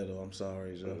right there and there. Though I'm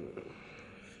sorry, Joe.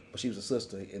 But she was a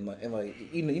sister, and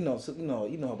you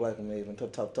know how black women even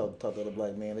talk to other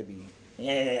black men. They be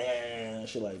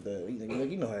shit like that.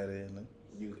 You know how it is. Man.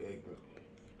 You ignorant.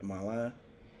 Am I lying?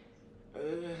 Uh,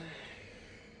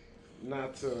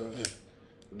 not to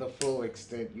the full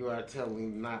extent. You are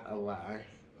telling not a lie.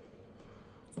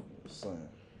 Son.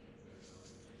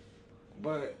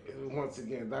 But once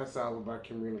again, that's all about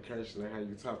communication and how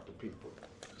you talk to people.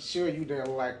 Sure, you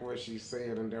didn't like what she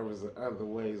said, and there was other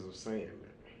ways of saying it.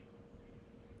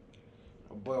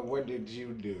 But what did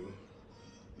you do?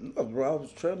 No, bro, I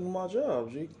was trying to do my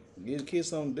job. G. Give the kids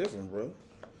something different, bro.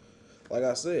 Like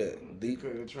I said, You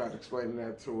could have tried explaining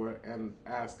that to her and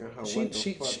asking her she what the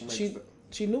she fuck she makes she, the...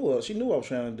 she knew what I was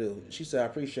trying to do. She said I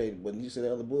appreciate it, but you said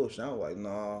that other bullshit. I was like,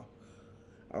 nah.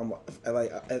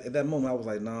 At that moment, I was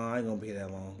like, nah, I ain't gonna be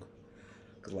that long.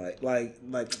 Cause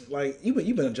like you been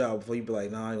in a job before. You be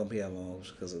like, nah, I ain't gonna be that long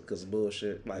because of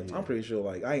bullshit. Like Yeah. I'm pretty sure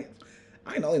like I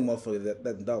ain't the only motherfucker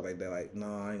that dog like that. Like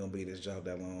nah, I ain't gonna be this job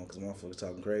that long because motherfuckers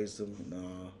talking crazy to me.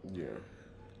 Nah, Yeah.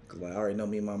 cause like I already know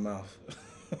me in my mouth.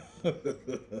 I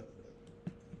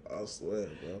swear,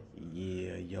 bro.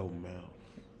 Yeah, yo mouth.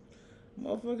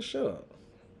 Motherfucker, shut up.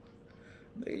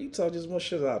 Nigga, you talk just much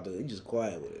shit out there. You just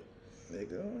quiet with it.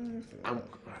 Nigga, I'm.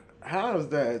 How is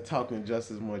that talking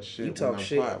just as much shit you when talk I'm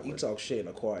shit. quiet You with talk shit in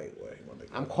a quiet way, my nigga. it?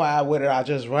 I'm quiet with it. I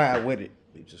just ride with it.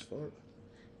 You just fuck.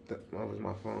 That was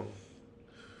my phone.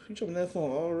 You dropping that phone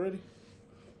already?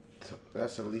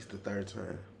 That's at least the third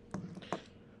time.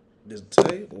 This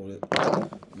today or I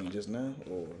mean just now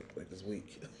or like this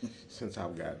week? Since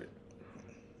I've got it.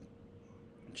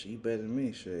 She better than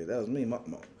me, shit. That was me.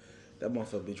 That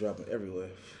motherfucker be dropping everywhere.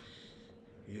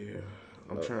 Yeah.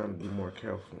 I'm trying to be more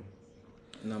careful.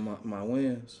 Now my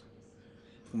wins,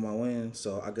 for my wins,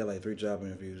 so I got like 3 job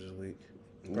interviews this week,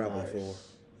 probably Nice. 4,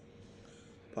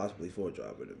 possibly 4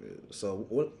 job interviews. So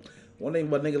what? One thing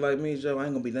about nigga like me, Joe, I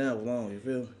ain't gonna be down for long. You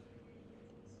feel me?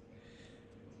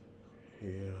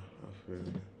 Yeah, I feel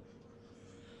it.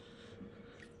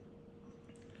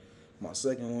 My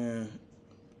second win,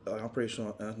 I'm pretty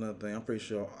sure that's another thing. I'm pretty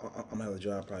sure I'm gonna have a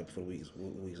job probably before the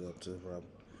week's up too. Probably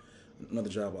another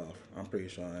job offer. I'm pretty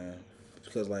sure I am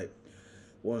because like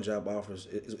one job offers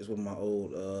is with my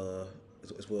old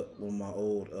it's with one of my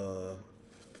old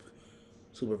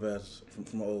supervisors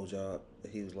from my old job.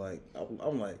 He was like,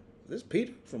 I'm like, this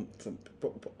Peter from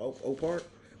Oak Park.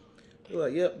 He was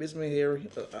like, yep, it's me, Harry.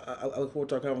 I look forward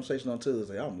to our conversation on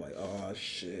Tuesday. I'm like, oh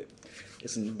shit,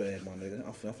 it's in the bag, my nigga.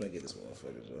 I'm finna get this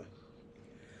motherfucker, Joe.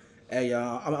 Hey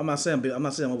y'all, I'm not saying I'm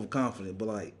overconfident, but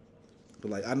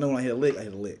I know when I hit a lick, I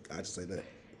hit a lick. I just say that.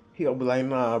 He'll be like,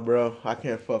 nah, bro, I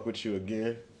can't fuck with you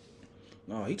again.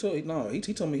 No, he told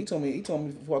me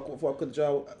before I quit the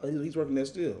job. He's working there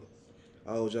still.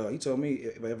 Old job. He told me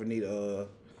if I ever need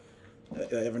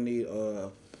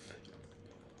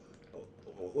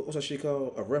what's that shit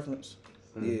called, a reference.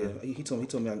 Yeah, he told me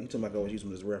I could always use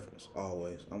him as a reference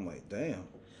always. I'm like, damn.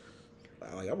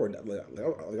 I worked I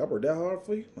worked that hard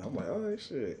for you. I'm like, all right,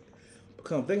 shit. But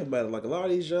come think about it, like a lot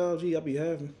of these jobs I be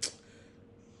having,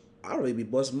 I really be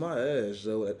busting my ass,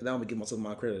 though. And I don't be giving myself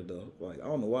my credit though. Like I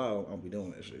don't know why I don't be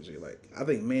doing that shit. Like I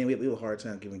think man, we have a hard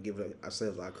time giving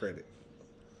ourselves our credit,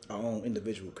 our own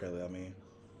individual credit. I mean,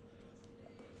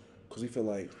 because we feel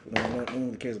like no one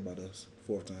really cares about us.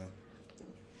 4th time.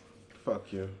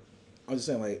 Fuck you. I'm just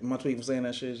saying, like my tweet from saying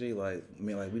that shit. G, like I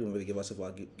mean, like we don't really give ourselves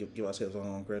our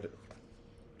own credit.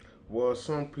 Well,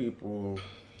 some people,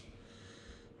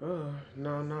 no,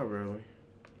 not really.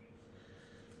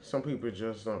 Some people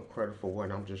just don't credit for what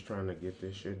I'm just trying to get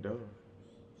this shit done.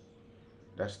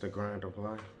 That's the grind of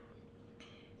life.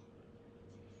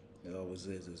 It always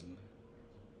is, isn't it?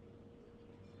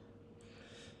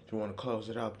 You want to close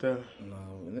it out there? No,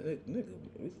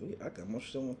 nigga, I got much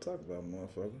shit I want to talk about,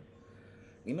 motherfucker.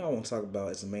 You know I want to talk about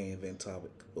it's a main event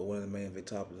topic, but one of the main event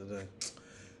topics today.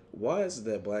 Why is it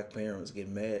that black parents get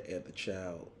mad at the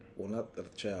child? Well, not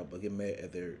at the child, but get mad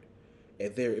at their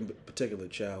in particular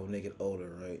child when they get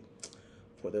older, right?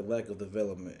 For their lack of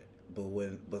development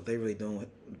but they really don't.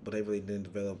 But they really didn't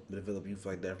develop youth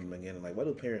like that from the beginning. Like, why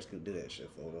do parents could do that shit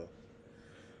for though?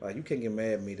 Like, you can't get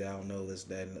mad at me that I don't know this,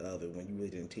 that, and the other when you really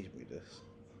didn't teach me this.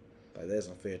 Like, that's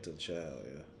unfair to the child,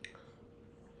 yeah.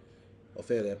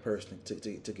 Unfair to that person to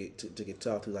get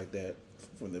talked to like that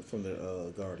from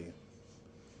the guardian.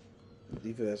 Do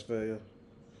you feel that's fair? Yeah?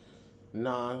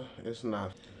 Nah, it's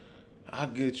not. I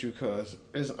get you, cause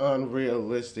it's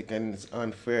unrealistic and it's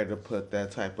unfair to put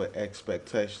that type of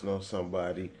expectation on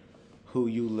somebody who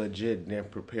you legit didn't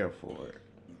prepare for it.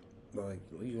 Like,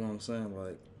 you know what I'm saying?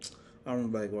 Like, I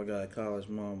remember like when I got at college,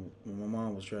 my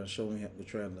mom was trying to show me,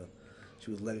 she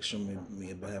was lecturing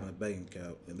me about having a bank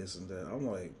account and this and that. I'm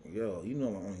like, yo, you know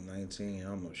I'm only 19. I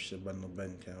don't know shit about no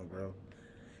bank account, bro.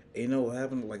 And you know what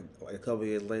happened? Like a couple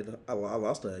years later, I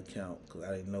lost that account because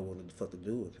I didn't know what the fuck to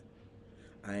do with it.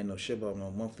 I ain't know shit about no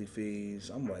monthly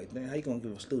fees. I'm like, damn, how you gonna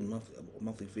give a student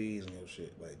monthly fees and no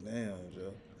shit? Like, damn,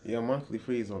 Joe. Yeah, monthly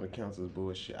fees on accounts is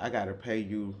bullshit. I gotta pay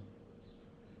you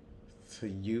to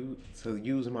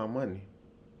use my money.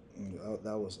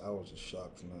 I was just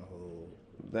shocked from that whole.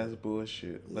 That's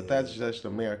bullshit. But Yeah. that's just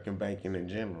American banking in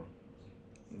general.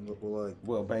 Well, like,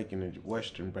 Well, banking in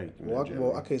Western banking well, in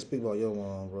general. I can't speak about your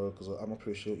mom, bro, because I'm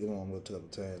pretty sure your mom would take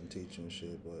up the time and teach you and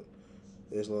shit. But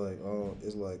it's like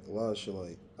a lot of shit.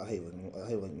 Like, I hate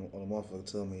when a motherfucker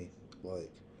tell me like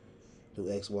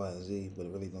do X, Y, and Z, but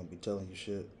it really don't be telling you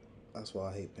shit. That's why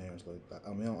I hate parents. Like,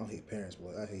 I mean, I don't hate parents,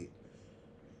 but like, I hate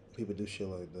people do shit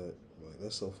like that. Like,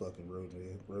 that's so fucking rude to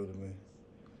me.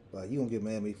 Like, you gonna get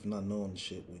mad at me for not knowing the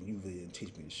shit when you really didn't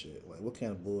teach me the shit. Like, what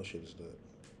kind of bullshit is that?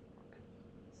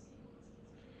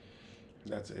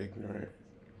 That's ignorant.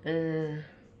 And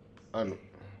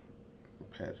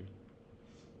petty.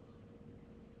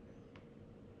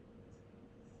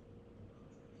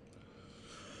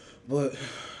 But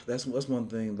that's one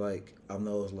thing. Like, I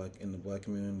know it's like in the black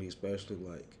community, especially,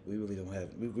 like we really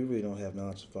don't have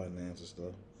knowledge of finances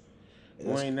though.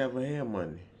 We ain't never had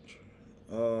money.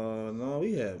 No,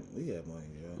 we have money,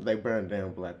 yeah. They burned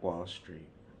down Black Wall Street.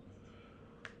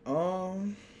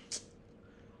 Um,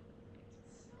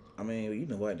 I mean, you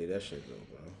know why I did that shit though,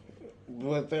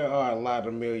 bro. But there are a lot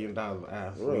of $1 million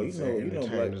athletes and you know,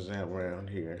 entertainers around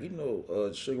here. You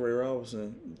know, Sugar Ray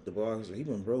Robinson, the boxer, he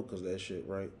went broke because of that shit,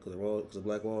 right? Because of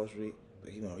Black Wall Street.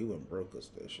 He went broke because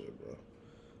of that shit, bro.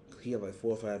 He had like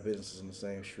 4 or 5 businesses in the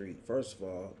same street. First of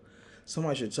all,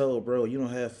 somebody should tell bro, you don't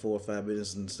have 4 or 5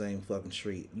 businesses in the same fucking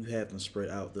street. You have them spread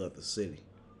out throughout the city.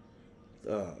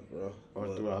 God, bro.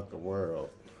 Or throughout the world.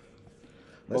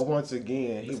 But once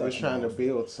again, he was trying to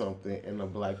build something in the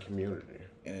black community.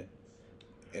 And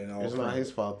it's not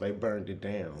his fault they burned it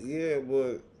down. Yeah,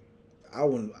 but I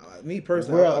wouldn't. Me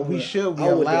personally, well, we should be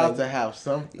allowed to have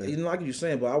something. You know, like you're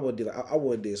saying, but I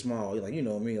would do small. Like, you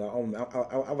know me, like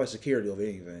I like security over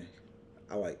anything.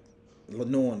 I like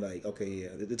knowing, like, okay, yeah,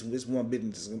 this one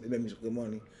business it make me some good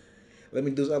money. Let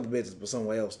me do this other business, but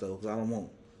somewhere else though, because I don't want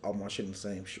all my shit in the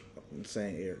same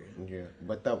area. Yeah,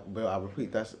 but I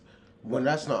repeat, that's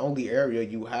the only area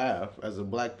you have as a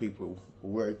black people.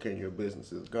 Where can your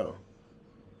businesses go?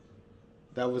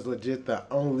 That was legit the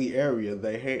only area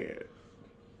they had.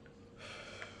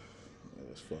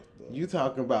 That's fucked up. You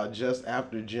talking about just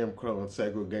after Jim Crow and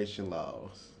segregation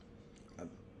laws.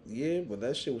 Yeah, but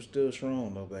that shit was still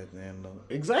strong though back then though.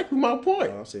 Exactly my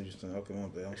point. Oh, I see what you're saying. Okay, my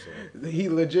bad. I'm sorry. He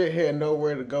legit had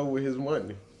nowhere to go with his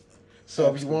money.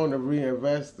 So if you want to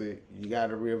reinvest it, you got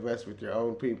to reinvest with your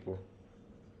own people.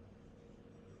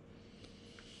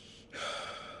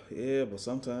 Yeah, but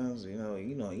sometimes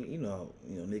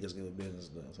niggas give a business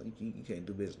though, so you can't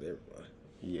do business with everybody.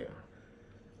 Yeah,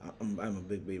 I'm a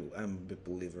big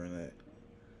believer in that.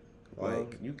 Well,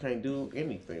 you can't do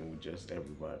anything with just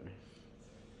everybody.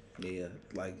 Yeah,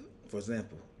 like for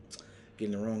example,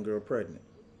 getting the wrong girl pregnant.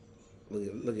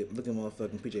 Look at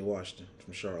motherfucking PJ Washington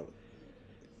from Charlotte.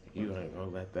 You ain't gonna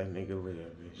let that nigga live,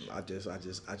 bitch.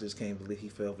 I just can't believe he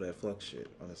fell for that fuck shit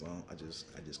on his own. I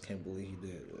just can't believe he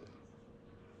did it.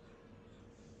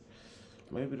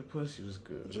 Maybe the pussy was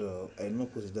good. Joe, ain't no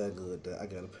pussy that good that I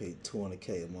gotta pay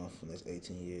 $200K a month for the next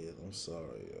 18 years. I'm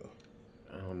sorry, yo.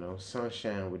 I don't know.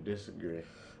 Sunshine would disagree.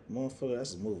 Motherfucker,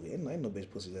 that's a movie. Ain't no bitch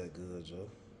pussy that good, Joe.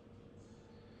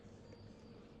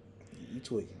 You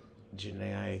tweaking.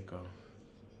 Janae Aiko.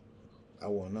 I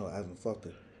wouldn't know. I haven't fucked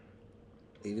her.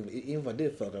 Even if I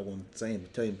did fuck, I wouldn't tell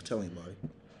anybody.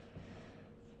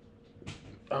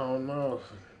 I don't know.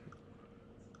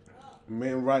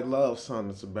 Men write love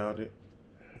songs about it.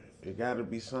 It gotta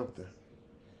be something.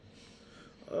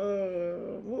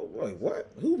 Wait, what?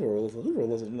 Who wrote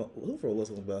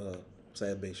something about her?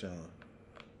 Sad Big Sean.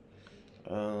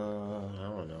 I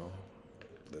don't know.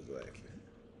 Exactly.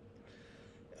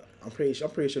 I'm pretty sure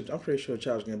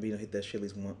Charles Gambino hit that shit at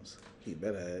least once. He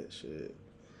better have shit.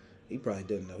 He probably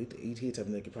didn't know. He type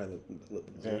of nigga probably look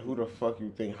Then who the fuck you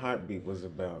think Heartbeat was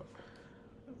about?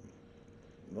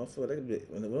 motherfucker. That could be,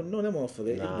 no, that motherfucker.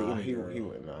 It could be Nah, any he girl.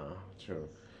 went true.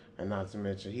 And not to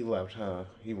mention, he left her.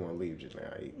 He won't leave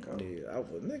Janae Aiko. Yeah, I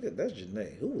would, nigga. That's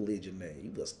Janae. Who would leave Janae?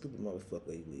 You a stupid motherfucker.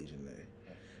 You leave Janae.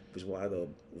 Why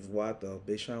though?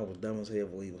 Big Sean was dumb as hell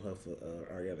for leaving her for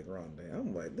Ariana Grande.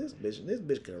 I'm like, this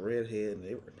bitch got red hair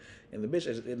and the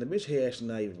bitch hair actually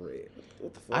not even red.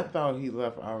 What the fuck? I thought he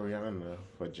left Ariana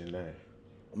for Janae.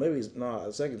 Or maybe it's no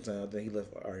the second time. I think he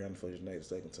left Ariana for Janae the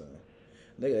second time.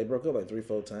 Nigga, they broke up like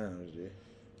 3-4 times,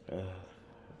 yeah.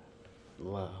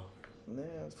 Love. Nah,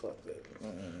 fuck that.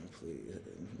 Please,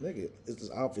 nigga, it's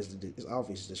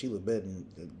obvious that she look better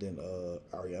than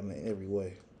Ariana in every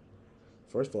way.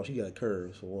 First of all, she got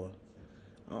curves for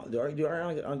one. Do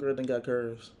Ariana girl think got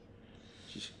curves?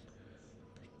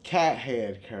 Cat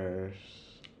head curves.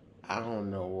 I don't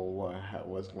know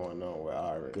what's going on with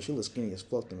Ari. Cause she look skinny as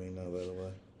fuck to me now, by the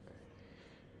way.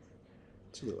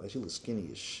 She look skinny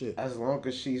as shit. As long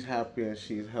as she's happy and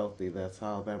she's healthy, that's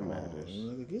all that matters.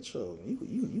 Nigga, get your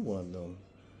you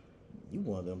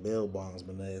one of them bail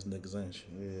bondsman ass niggas, ain't you?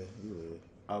 Yeah, you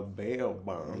A bail a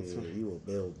bond. yeah, you a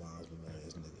bail bondsman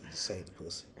ass nigga. You save the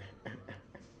pussy.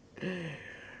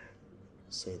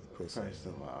 Save the pussy. First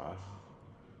of all,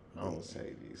 I don't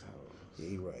save these hoes. Yeah,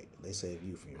 you right. They save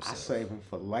you from yourself. I save them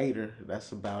for later.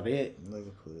 That's about it.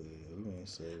 Nigga, please. You ain't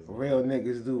saving. Real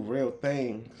niggas do real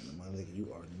things. My nigga,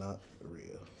 you are not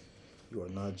real. You are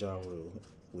not Ja Rule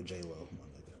with J Lo,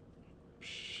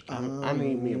 my nigga. I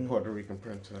need me a Puerto Rican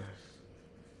princess.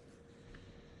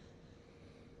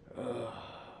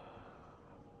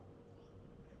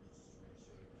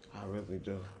 I really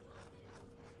do.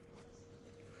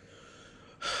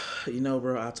 You know,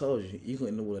 bro, I told you, you can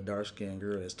end up with a dark skinned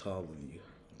girl that's taller than you.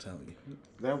 I'm telling you.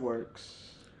 That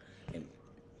works. And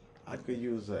I could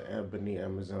use an ebony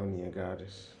Amazonian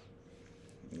goddess.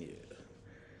 yeah.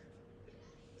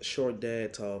 Short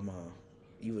dad, tall mom.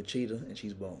 You a cheetah and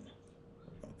she's bone.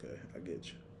 Okay, I get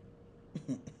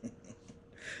you.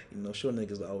 You know, short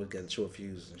niggas always got short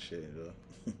fuses and shit, you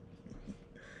know.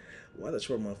 Why the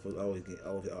short motherfuckers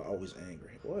always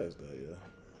angry? Why is that,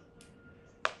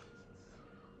 yeah?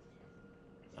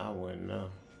 I wouldn't know.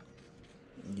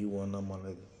 You wanna know, my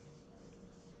nigga?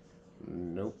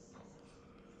 Nope.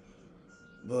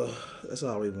 But that's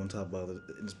all we want to talk about in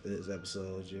this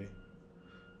episode, Jay.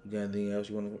 You got anything else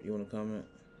you wanna comment?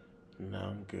 No,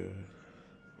 I'm good.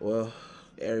 Well,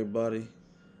 everybody,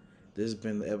 this has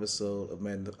been the episode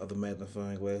of the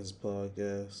Magnifying Glasses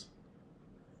podcast.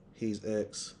 He's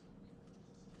X.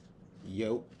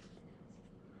 Yo.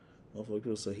 Motherfucker,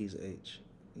 people say he's H.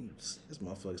 This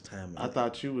motherfucker's time. I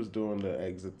thought you was doing the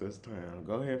exit this time.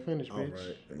 Go ahead, finish, bitch. All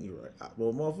right, you're right.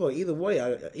 Well, motherfucker, either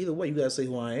way, you gotta say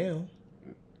who I am.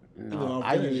 No,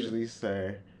 I usually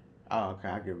say, oh, okay,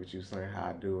 I get what you're saying, how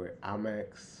I do it. I'm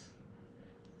X.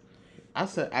 I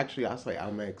say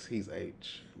I'm X, he's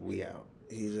H. We out.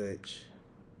 He's H.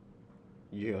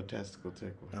 You're a testicle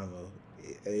tickle. I don't know.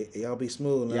 Y'all be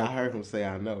smooth now. Yeah, I heard him say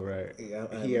I know, right? Yeah,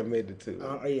 He admitted to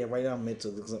it. Yeah, right now I'm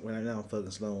mental. Right now I'm fucking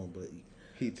slow, but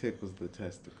He tickles the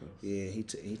testicles. yeah, he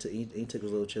took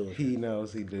his little chill. He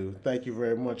knows he do. Thank you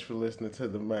very much for listening to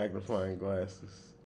the Magnifying Glasses.